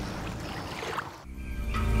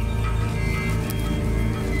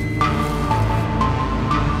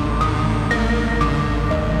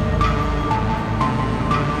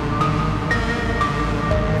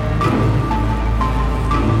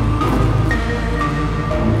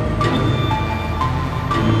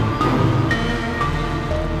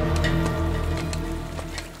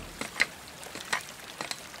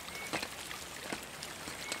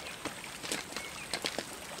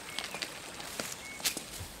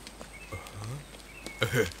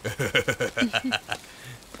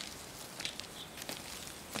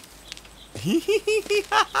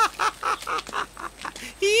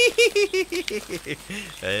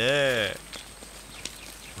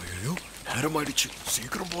 ஐயோ நேரம் ஆயிடுச்சு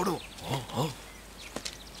சீக்கிரம் போடும்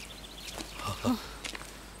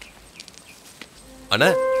அண்ணா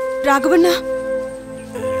ராகவண்ணா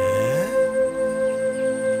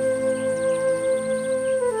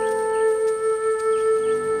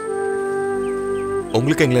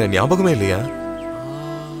உங்களுக்கு எங்களை ஞாபகமே இல்லையா?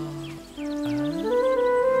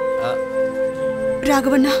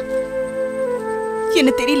 ராகவண்ணா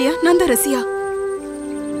என்ன தெரியலையா? நான் தான் ரசியா.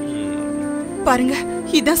 பாருங்க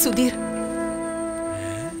இதான் சுதீர்.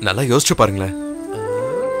 நல்லா யோசிச்சு பாருங்களேன்.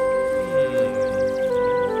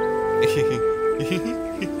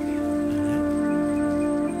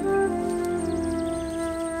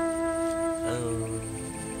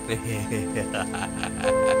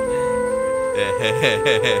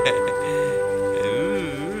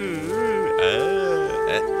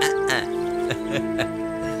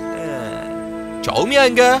 சௌமியா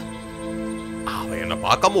எங்க? அவ என்ன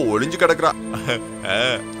பார்க்காம ஒளிஞ்சு கிடக்குறா.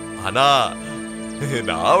 ஆனா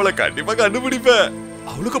நான் அவளை கண்டிப்பா கண்டுபிடிப்பேன்.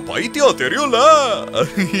 அவளுக்கு பைத்தியம் தெரியும்ல.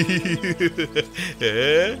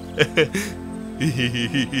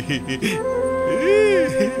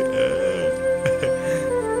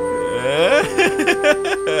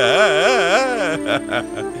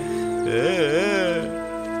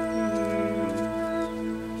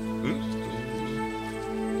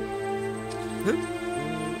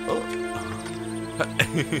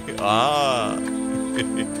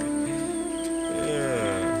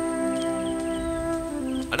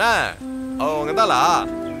 அண்ணா அவங்க தாளா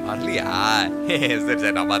வரலையா? சரி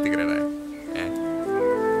சரி நான் பாத்துக்கிறேன்.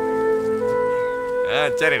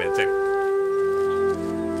 சரிண்ணே சரி.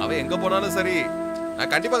 அவன் எங்க போனாலும் சரி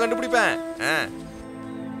நான் கண்டிப்பா கண்டுபிடிப்பேன்.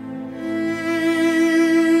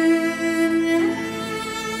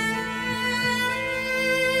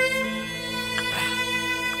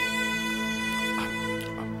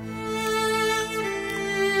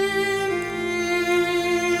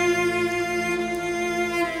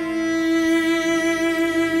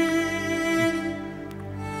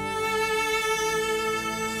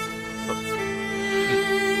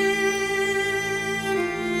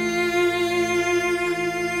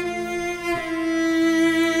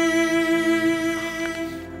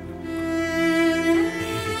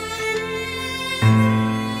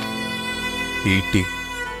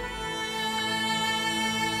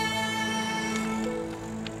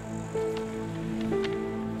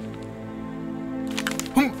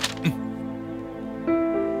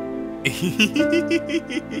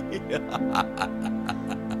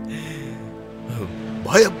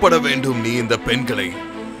 பயப்பட வேண்டும் நீ இந்த பெண்களை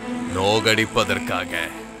நோகடிப்பதற்காக.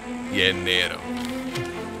 என் நேரம்.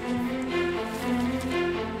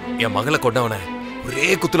 என் மகளை கொண்டவன ஒரே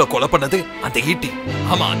குத்துல கொலை பண்ணது அந்த ஈட்டி.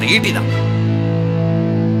 ஆமா, அந்த ஈட்டி தான்.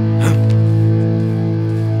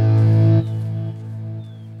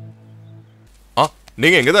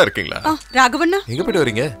 நீங்க எங்கதான் இருக்கீங்களா? ராகவண்ணா எங்க போயிட்டு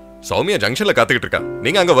வரீங்க? சௌமியா ஜங்ஷன்ல காத்துக்கிட்டு இருக்கா.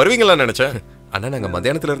 நீங்க அங்க வருவீங்களான்னு நினைச்சேன். அண்ணா, நாங்க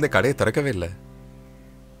மத்தியானத்துல இருந்தே கடையை திறக்கவே இல்ல.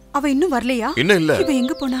 அவ இன்னும் வரலையா? இன்னும் இல்ல. இவ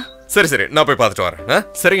எங்க போனா? சரி சரி, நான் போய் பார்த்துட்டு வரேன்.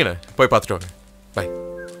 சரிங்கண்ணா, போய் பார்த்துட்டு வரேன். பை.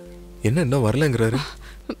 என்ன இன்னும் வரலங்கிறாரு?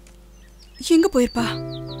 எங்க போயிருப்பா?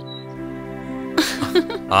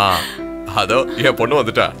 அதோ என் பொண்ணு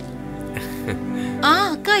வந்துட்டா.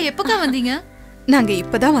 அக்கா எப்பக்கா வந்தீங்க? நாங்க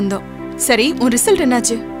இப்பதான் வந்தோம். சரி, உன் ரிசல்ட்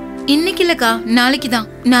என்னாச்சு? இன்னைக்கு இல்லக்கா, நாளைக்கு தான்.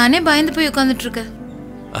 நானே பயந்து போய் உட்கார்ந்துட்டு இருக்கேன்.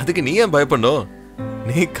 அதுக்கு நீ ஏன் பயப்படணும்?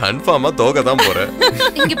 நீ கன்ஃபார்மா தோக்க தான் போற.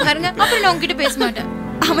 இங்க பாருங்க, அப்புறம் நான் உன்கிட்ட பேச மாட்டேன்.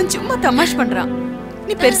 அவன் சும்மா தமாஷ் பண்றான்,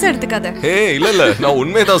 நீ பெருசா எடுத்துக்காத. இல்ல இல்ல, நான்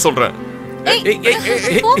உண்மையதான் சொல்றேன்.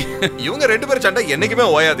 இவங்க ரெண்டு பேரும் சண்டை என்னைக்குமே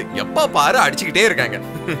ஓயாது. எப்ப பாரு அடிச்சுக்கிட்டே இருக்காங்க.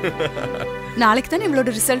 நாளைக்கு தானே இவளோட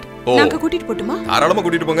ரிசல்ட். நாங்க கூட்டிட்டு போட்டுமா? தாராளமா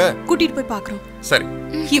கூட்டிட்டு போங்க. கூட்டிட்டு போய் பாக்குறோம். சரி,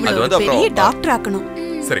 அது வந்து பெரிய டாக்டர் ஆக்கணும்.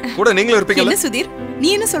 சரி, கூட நீங்களும் இருப்பீங்க. என்ன சுதீர், நீ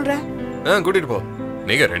என்ன சொல்ற? கூட்டிட்டு போ.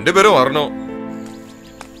 நீங்க ரெண்டு பேரும் வரணும்.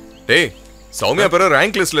 டேய், சௌமியா பேரு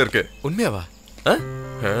ரேங்க் லிஸ்ட்ல இருக்கு. உண்மையாவா?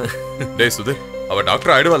 டேய் சுதீர், அவ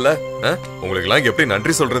டாக்டர் ஆயிடுவல்ல. உங்களுக்கு எல்லாம் எப்படி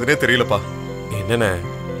நன்றி சொல்றதுனே தெரியலப்பா. என்னென்ன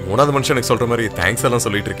மூணாவது மனுஷனுக்கு சொல்ற மாதிரி தேங்க்ஸ் எல்லாம்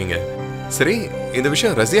சொல்லிட்டு இருக்கீங்க. சரி, இந்த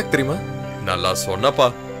விஷயம் ரசியாக்கு தெரியுமா? நல்லா சொன்னப்பா.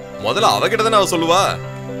 முதல்ல அவகிட்ட தானே அவ சொல்லுவா.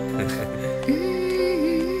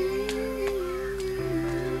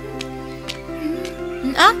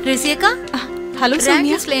 ரசியாக்கா, ஹலோ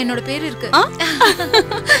சௌமியா. ரேங்க்ஸ்ல என்னோட பேர் இருக்கு.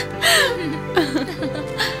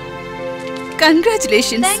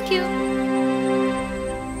 கங்க்ராச்சுலேஷன்ஸ். Thank you.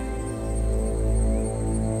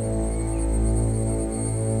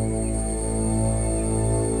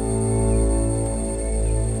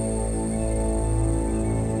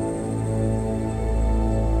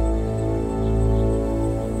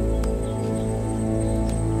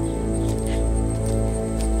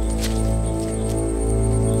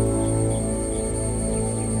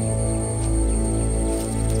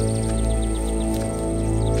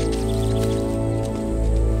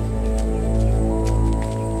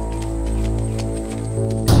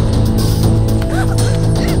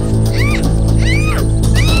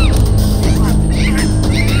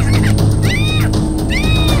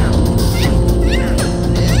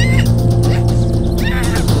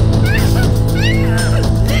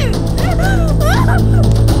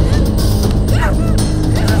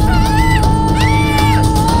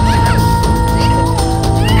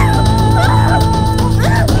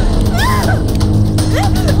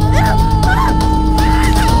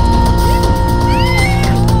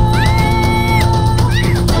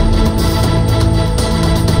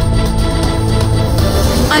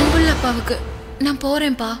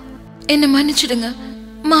 போறேன்பா, என்ன மன்னிச்சிடுங்க.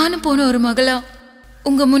 மான போன ஒரு மகளா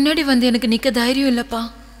உங்க முன்னாடி வந்து எனக்கு நிக்க தைரியம் இல்லப்பா.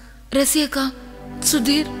 ரசியக்கா,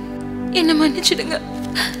 சுதீர், என்ன மன்னிச்சிடுங்க.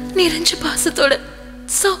 நிறைஞ்ச பாசத்தோட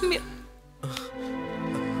சௌமியா.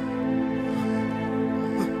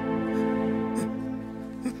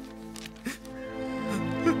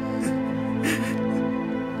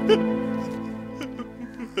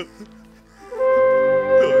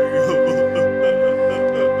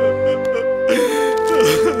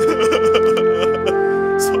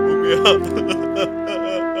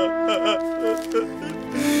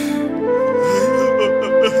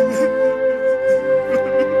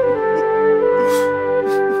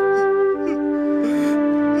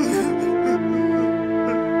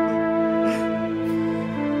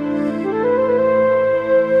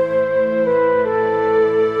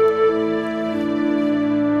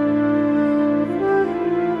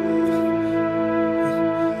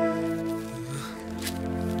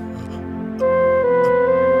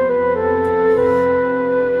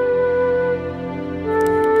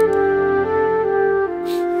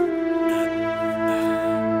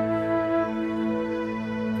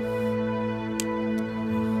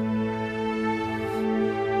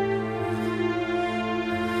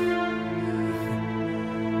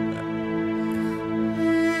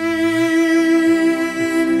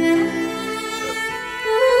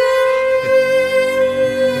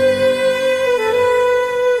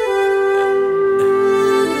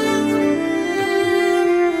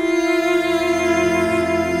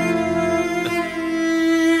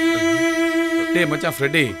 மச்சான்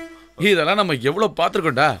ஃப்ரெட்டி, இதெல்லாம் நம்ம எவ்வளவு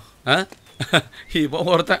பார்த்துருக்கோம்டா. இவன்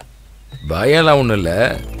ஒருத்தன். பயம்லாம் ஒன்றும் இல்லை,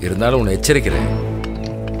 இருந்தாலும் உன்னை எச்சரிக்கிறேன்.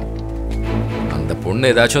 அந்த பொண்ணு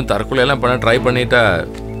ஏதாச்சும் தற்கொலை எல்லாம் பண்ண ட்ரை பண்ணிட்டா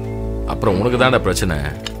அப்புறம் உனக்கு தான்டா பிரச்சனை.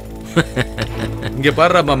 இங்க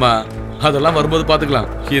பாருடா மாமா, அதெல்லாம் வரும்போது பாத்துக்கலாம்.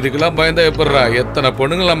 இதுக்கெல்லாம் பயந்தா எப்படிடா? எத்தனை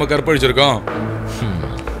பொண்ணுங்கள் நம்ம கற்பழிச்சிருக்கோம்.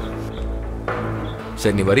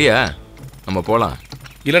 சரி நீ வரியா? நம்ம போலாம்.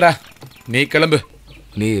 இல்லடா நீ கிளம்பு.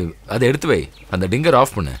 நீ அதை எடுத்து வை, அந்த டிங்கர்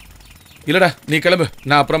ஆஃப் பண்ணு. இல்லடா நீ கிளம்பு,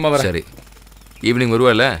 நான் அப்புறமா வரேன். சரி ஈவினிங்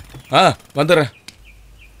வருவல? வந்துடுறேன்.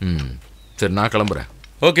 சரி நான் கிளம்புறேன்.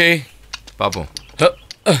 ஓகே பார்ப்போம்.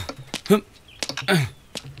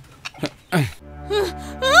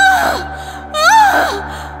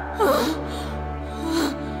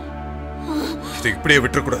 இதை இப்படியே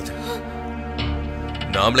விட்டுறக்கூடாது.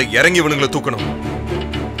 நாமளே இறங்கி இவனுங்களை தூக்கணும்.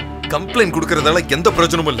 கம்ப்ளைண்ட் கொடுக்கறதால எந்த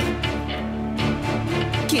பிரயோஜனமும் இல்லை.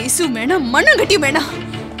 கேசு வேணாம், மண்ணங்கட்டி வேணாம்.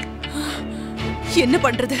 என்ன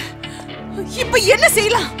பண்றது? இப்ப என்ன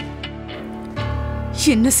செய்யலாம்?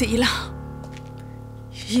 என்ன செய்யலாம்?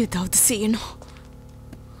 ஏதாவது செய்யணும்.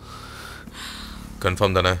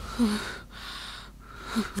 கன்ஃபார்ம் தானே?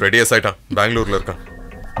 ரெடியாஸ் ஆயிட்டான், பெங்களூர்ல இருக்கான்.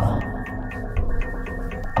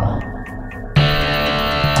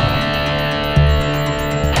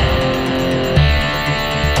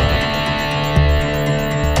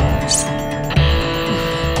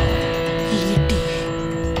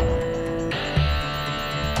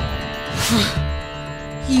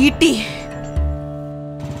 ஈட்டி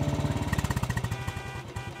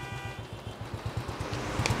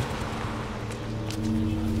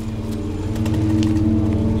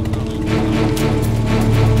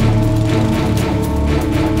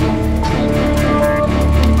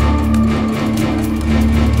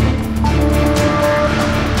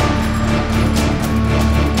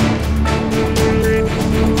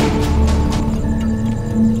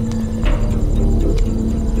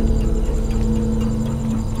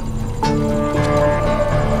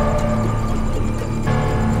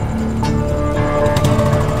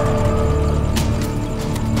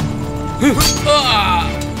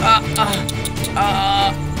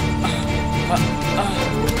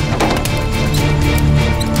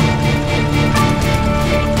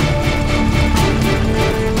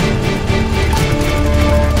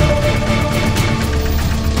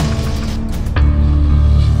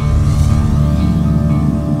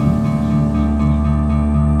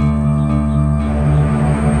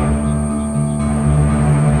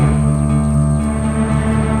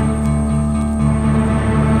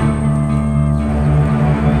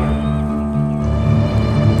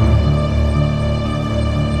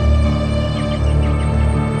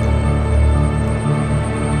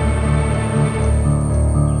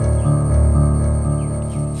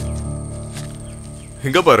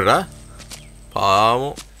இங்க பாருடா,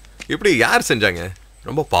 பாவம். இப்படி யார் செஞ்சாங்க?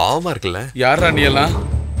 ரொம்ப பாவமா இருக்குல்ல. யாரா நீ எல்லாம்?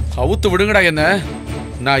 அவுத்து விடுங்கடா என்ன.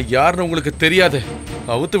 நான் யாருன்னு உங்களுக்கு தெரியாது.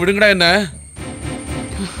 அவுத்து விடுங்கடா என்ன.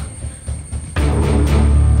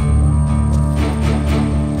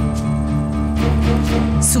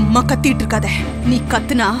 சும்மா கத்திட்டு இருக்காத. நீ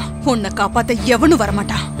கத்துனா உன்னை காப்பாத்த எவனும்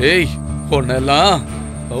வரமாட்டான். ஏய், உன்னெல்லாம்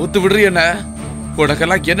அவுத்து விடுறி என்ன.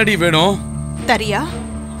 உனக்கெல்லாம் என்னடி வேணும்? தரியா?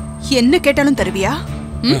 என்ன கேட்டாலும் தருவியா?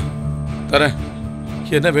 தரேன்.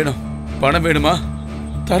 என்ன வேணும்? பணம் வேணுமா?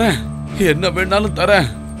 தரேன். என்ன வேணாலும் தரேன்.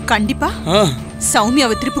 கண்டிப்பா.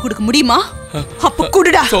 சௌமியாவை திருப்பி கொடுக்க முடியுமா? அப்ப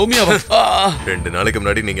குடுடா. சௌமியாவை 2 நாளைக்கு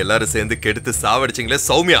முன்னாடி நீங்க எல்லாரும் சேர்ந்து கெடுத்து சாவடிச்சீங்களே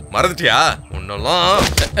சௌமியா, மறந்துட்டியா? உன்னெல்லாம்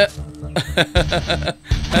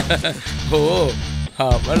ஓ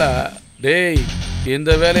அவளா? டேய்,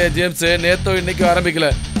 இந்த வேலையை ஜேம்ஸ் நேத்தோ இன்னைக்கு ஆரம்பிக்கல.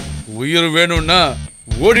 உயிர் வேணும்னா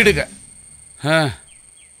ஓடிடுங்க.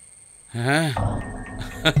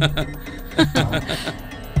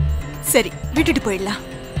 சரி, விட்டுட்டு போயிடலாம்.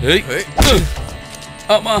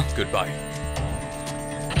 ஆமா, குட் பை.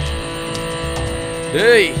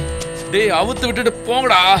 டேய் டேய், அவுத்து விட்டுட்டு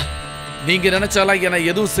போங்கடா. நீங்க நினைச்சாலாம் என்ன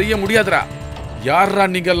எதுவும் செய்ய முடியாதுடா. யாரா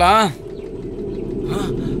நீங்கெல்லாம்?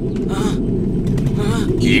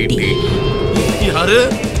 ஈட்டி. யாரு?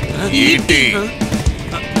 ஈட்டி.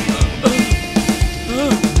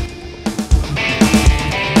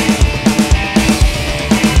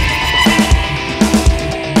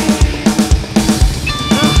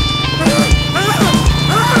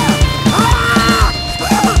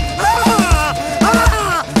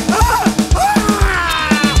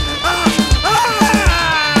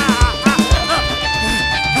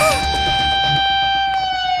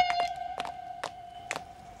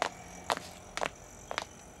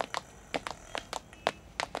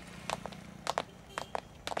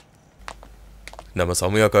 நம்ம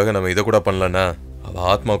சௌமியாக்காக நம்ம இதை கூட பண்ணலன்னா அவ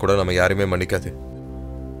ஆத்மா கூட நம்ம யாருமே மன்னிக்காது.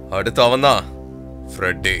 அடுத்து அவன் தான்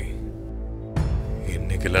ஃப்ரெட்டி.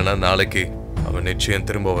 இன்னைக்கு இல்லைன்னா நாளைக்கு அவன் நிச்சயம்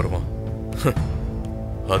திரும்ப வருவான்.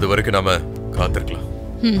 அது வரைக்கும் நம்ம காத்திருக்கலாம்.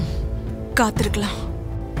 காத்திருக்கலாம்,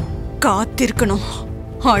 காத்திருக்கணும்.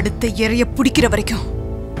 அடுத்த இறைய பிடிக்கிற வரைக்கும்.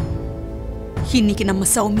 இன்னைக்கு நம்ம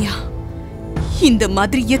சௌமியா, இந்த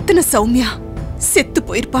மாதிரி எத்தனை சௌமியா செத்து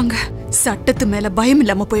போயிருப்பாங்க. சட்டத்து மேல பயம்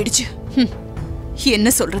இல்லாம போயிடுச்சு. என்ன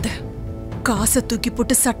சொல்றது? காசை தூக்கி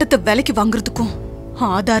போட்டு சட்டத்தை விலைக்கு வாங்குறதுக்கும்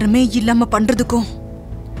ஆதாரமே இல்லாம பண்றதுக்கும்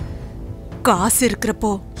காசு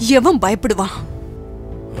இருக்கிறப்போ எவன் பயப்படுவான்?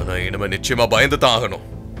 ஆனா இனிமே நிச்சயமா பயந்து தான் ஆகணும்.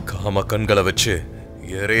 காம கண்களை வச்சு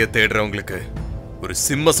இறைய தேடுறவங்களுக்கு ஒரு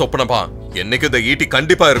சிம்ம சொப்பனப்பா என்னைக்கு இந்த ஈட்டி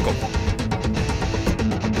கண்டிப்பா இருக்கும்.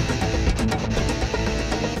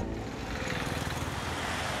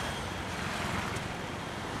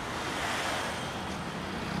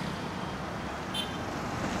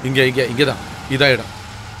 இங்கதான் இதான் இடம்.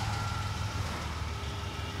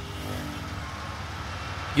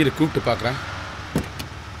 இரு கூப்பிட்டு பார்க்குறேன்.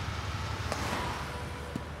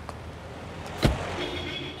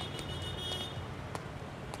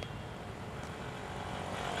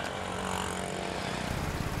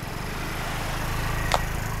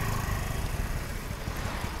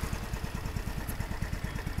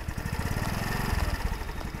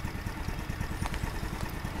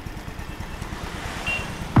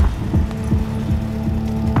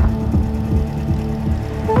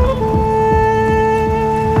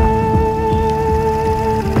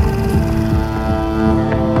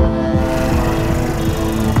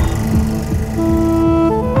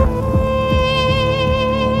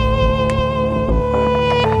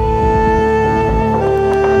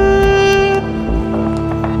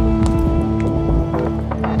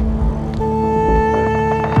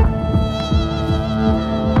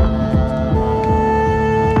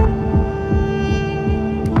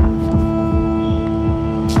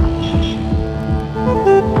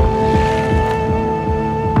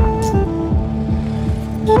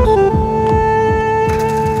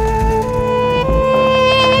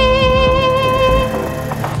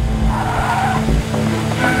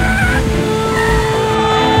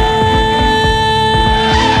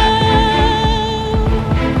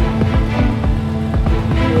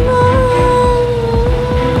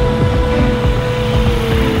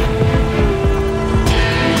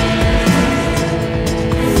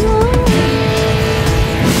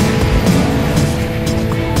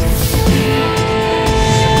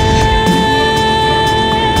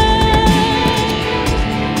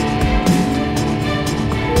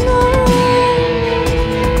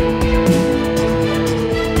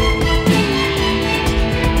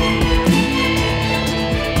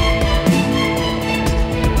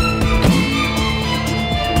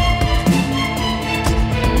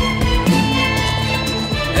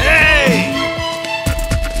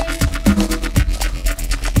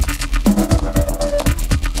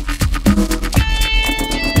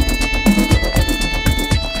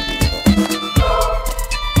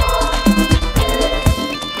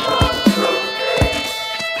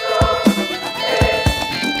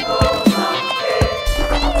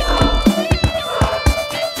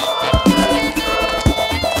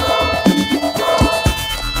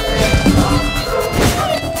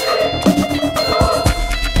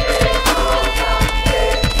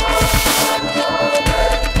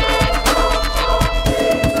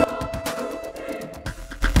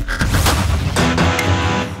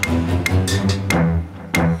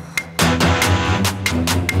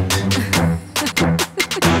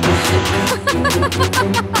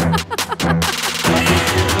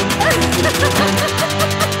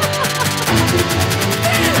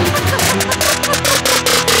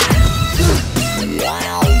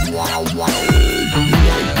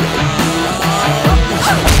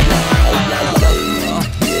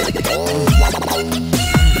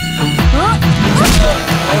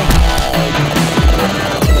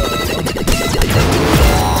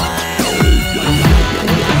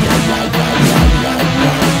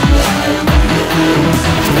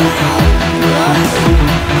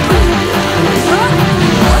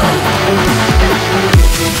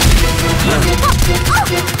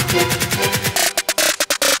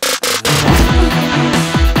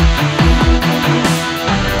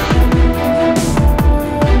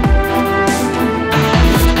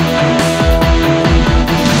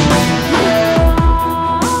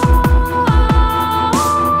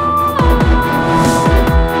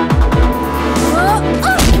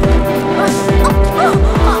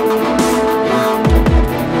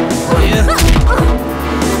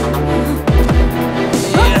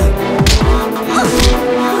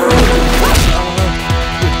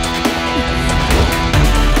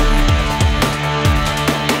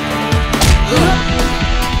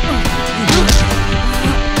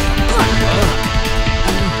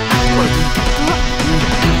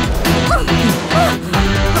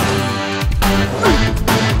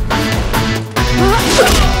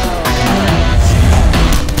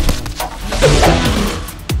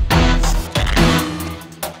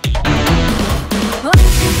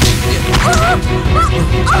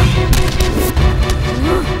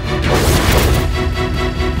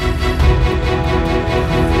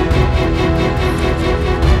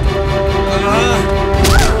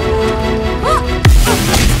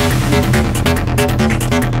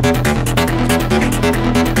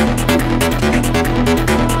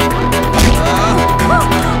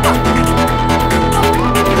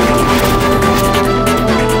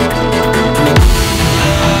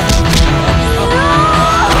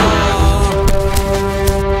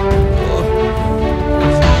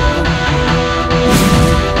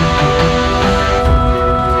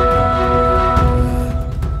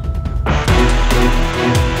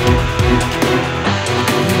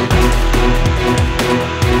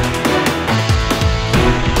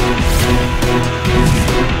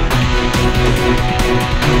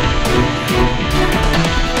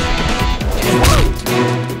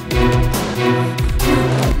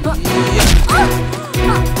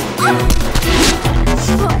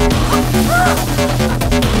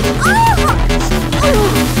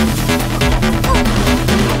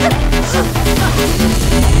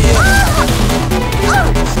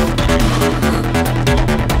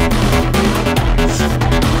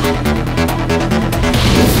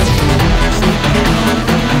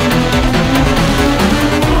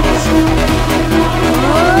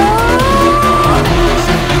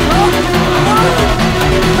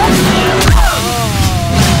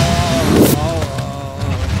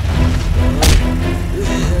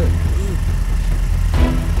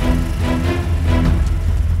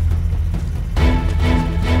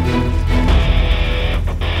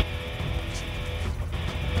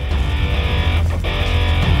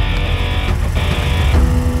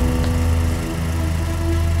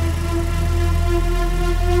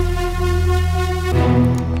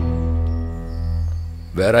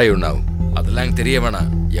 Where are you now? அதெல்லாம் தெரிய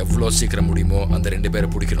வேணாம். எவ்வளோ சீக்கிரம் முடியுமோ அந்த 2 பேரை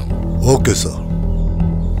பிடிக்கணும். Okay sir.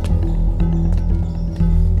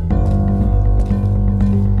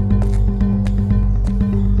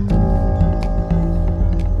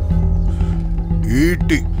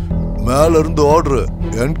 ஈட்டி மேல இருந்து ஆர்டர்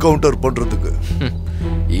என்கவுண்டர் பண்றதுக்கு.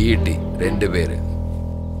 ஈட்டி 2 பேரு.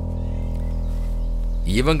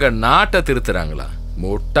 இவங்க நாட்டை திருத்துறாங்களா?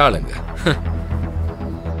 முட்டாளுங்க.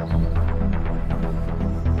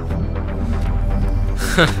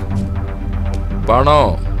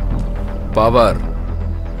 பணம், பவர்,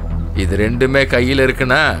 இது 2மே கையில்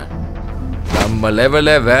இருக்குன்னா நம்ம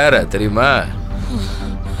லெவலே வேற தெரியுமா?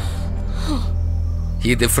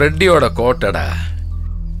 இது ஃப்ரெட்டியோட கோட்டடா.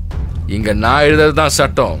 இங்க நான் எழுதுறதுதான்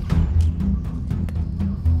சட்டம்.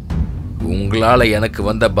 உங்களால எனக்கு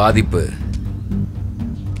வந்த பாதிப்பு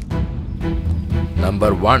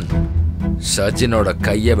நம்பர் 1 சச்சினோட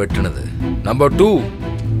கையை வெட்டுனது. நம்பர் 2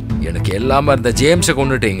 எனக்கு எல்லாம இருந்த ஜேம்ஸை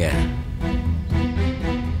கொண்டுட்டீங்க.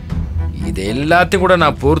 இது எல்லாத்தையும் கூட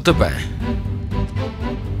நான் பொறுத்துப்பேன்.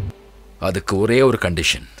 அதுக்கு ஒரே ஒரு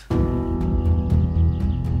கண்டிஷன்.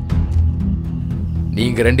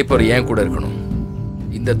 நீங்க 2 பேரும் ஏன் கூட இருக்கணும்.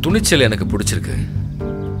 இந்த துணிச்சல் எனக்கு பிடிச்சிருக்கு.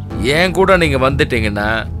 ஏன் கூட நீங்க வந்துட்டீங்கன்னா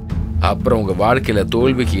அப்புறம் உங்க வாழ்க்கையில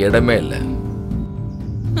தோல்விக்கு இடமே இல்லை.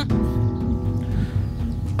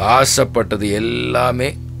 ஆசைப்பட்டது எல்லாமே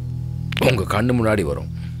உங்க கண்ணு முன்னாடி வரும்.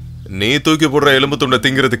 நீ தூக்கி போடுற எலும்பு துண்டை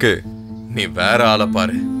திங்கிறதுக்கு நீ வேற ஆளை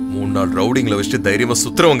பாரு. 3 நாள் ரவுடிங்களை வச்சுட்டு தைரியமா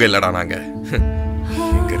சுத்துறவங்க இல்லடா நாங்க.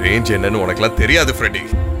 எங்க ரேஞ்ச் என்னன்னு உனக்கெல்லாம் தெரியாது ஃப்ரெட்டி.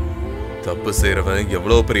 தப்பு செய்யறவன்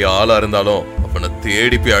எவ்வளவு பெரிய ஆளா இருந்தாலும் அவனை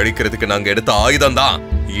தேடி போய் அழிக்கிறதுக்கு நாங்க எடுத்த ஆயுதம் தான்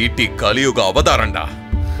ஈட்டி. கலியுக அவதாரம்டா.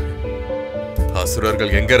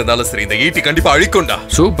 அசுரர்கள் எங்க இருந்தாலும் சரி இந்த ஈட்டி கண்டிப்பா அழிக்கும்டா.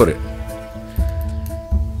 சூப்பர்.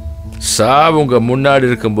 சாவு உங்க முன்னாடி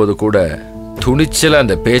இருக்கும்போது கூட துணிச்சல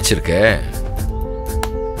அந்த பேச்சு இருக்க.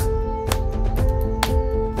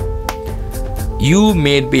 You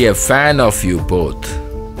made me a fan of you both.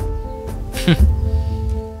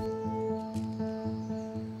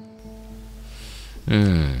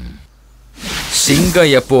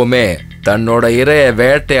 சிங்கம் எப்பவுமே தன்னோட இரைய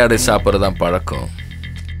வேட்டையாடி சாப்பிட்றதான் பழக்கம்.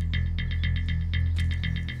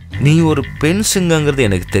 நீ ஒரு பெண் சிங்கங்கிறது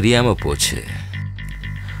எனக்கு தெரியாம போச்சு.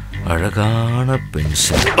 அழகான பெண்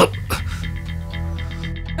சிங்கம்.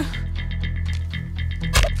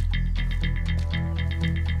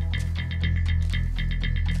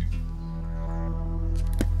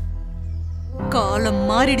 காலம்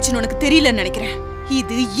மாறிடுச்சுன்னு உனக்கு தெரியலன்னு நினைக்கிறேன்.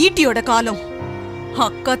 இது ஈட்டியோட காலம்.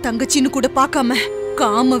 அக்கா தங்கச்சின்னு கூட பார்க்காம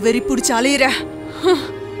காம வெறி பிடிச்சு அலையிற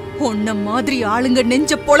உன்ன மாதிரி ஆளுங்க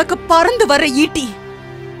நெஞ்ச பொழக்க பறந்து வர ஈட்டி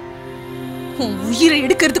உன் உயிரை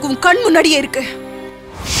எடுக்கிறதுக்கு உன் கண் முன்னாடியே இருக்கு.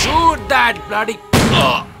 Shoot that bloody...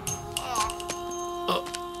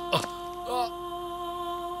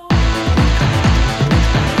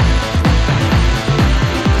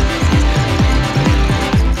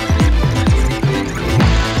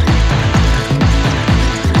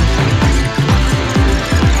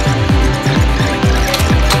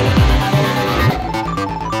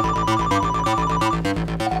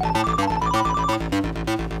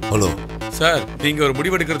 hello sir, நீங்க ஒரு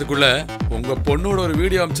முடிவெடுக்கிறதுக்குள்ள உங்க பொண்ணோட ஒரு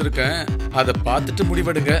வீடியோ அனுப்பிச்சிருக்கேன். அதை பார்த்துட்டு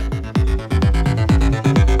முடிவெடுங்க.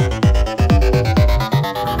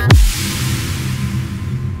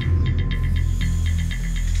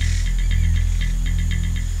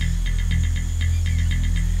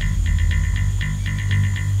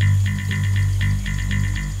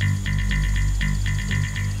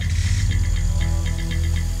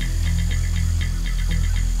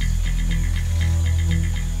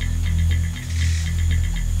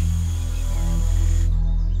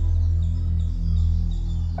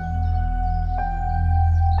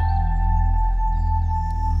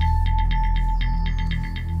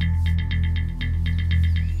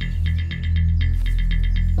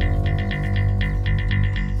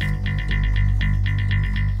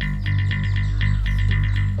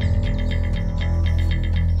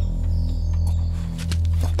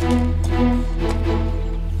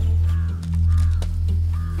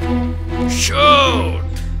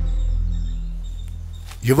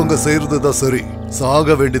 இவங்க செய்யறதுதான் சரி.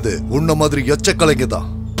 சாக வேண்டியது உன்ன மாதிரி எச்சக்கலைங்க தான்.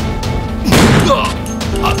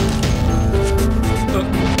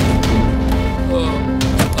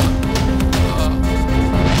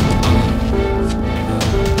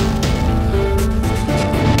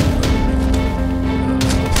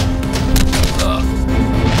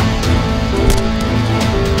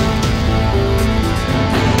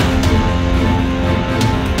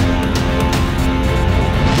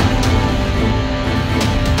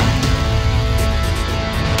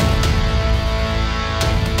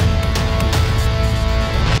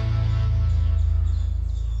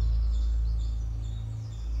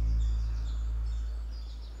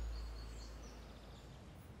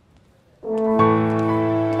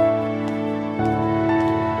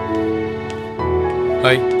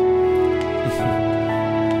 ஹாய்.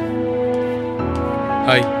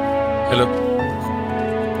 ஹாய். ஹலோ.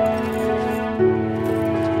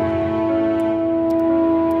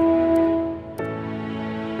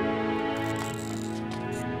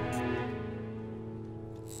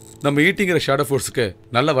 நம்ம ஈட்டிங்கிற ஷேடோ ஃபோர்ஸுக்கு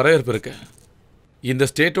நல்ல வரவேற்பு இருக்கு. இந்த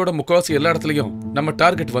ஸ்டேட்டோட முக்காவாசி எல்லா இடத்துலையும் நம்ம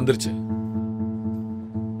டார்கெட் வந்துருச்சு.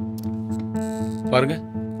 பாருங்க,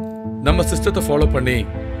 நம்ம சிஸ்டத்தை ஃபாலோ பண்ணி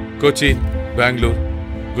கொச்சின், பெங்களூர்,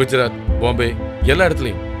 குஜராத், பாம்பே எல்லா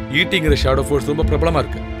இடத்துலையும் ஈட்டிங்கிற ஷேடோ ஃபோர்ஸ் ரொம்ப பிரபலமா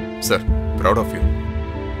இருக்கு. Sir, proud of you.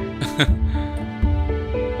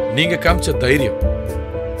 நீங்க காமிச்ச தைரியம்,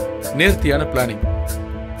 நேர்த்தியான பிளானிங்,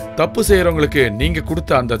 தப்பு செய்யறவங்களுக்கு நீங்க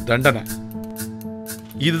கொடுத்த அந்த தண்டனை,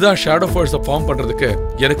 இதுதான் ஷேடோ ஃபோர்ஸை ஃபார்ம் பண்றதுக்கு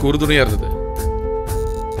எனக்கு உறுதுணையா இருந்தது.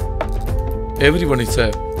 Everyone is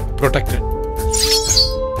protected.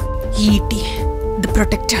 E.T. the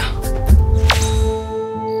protector.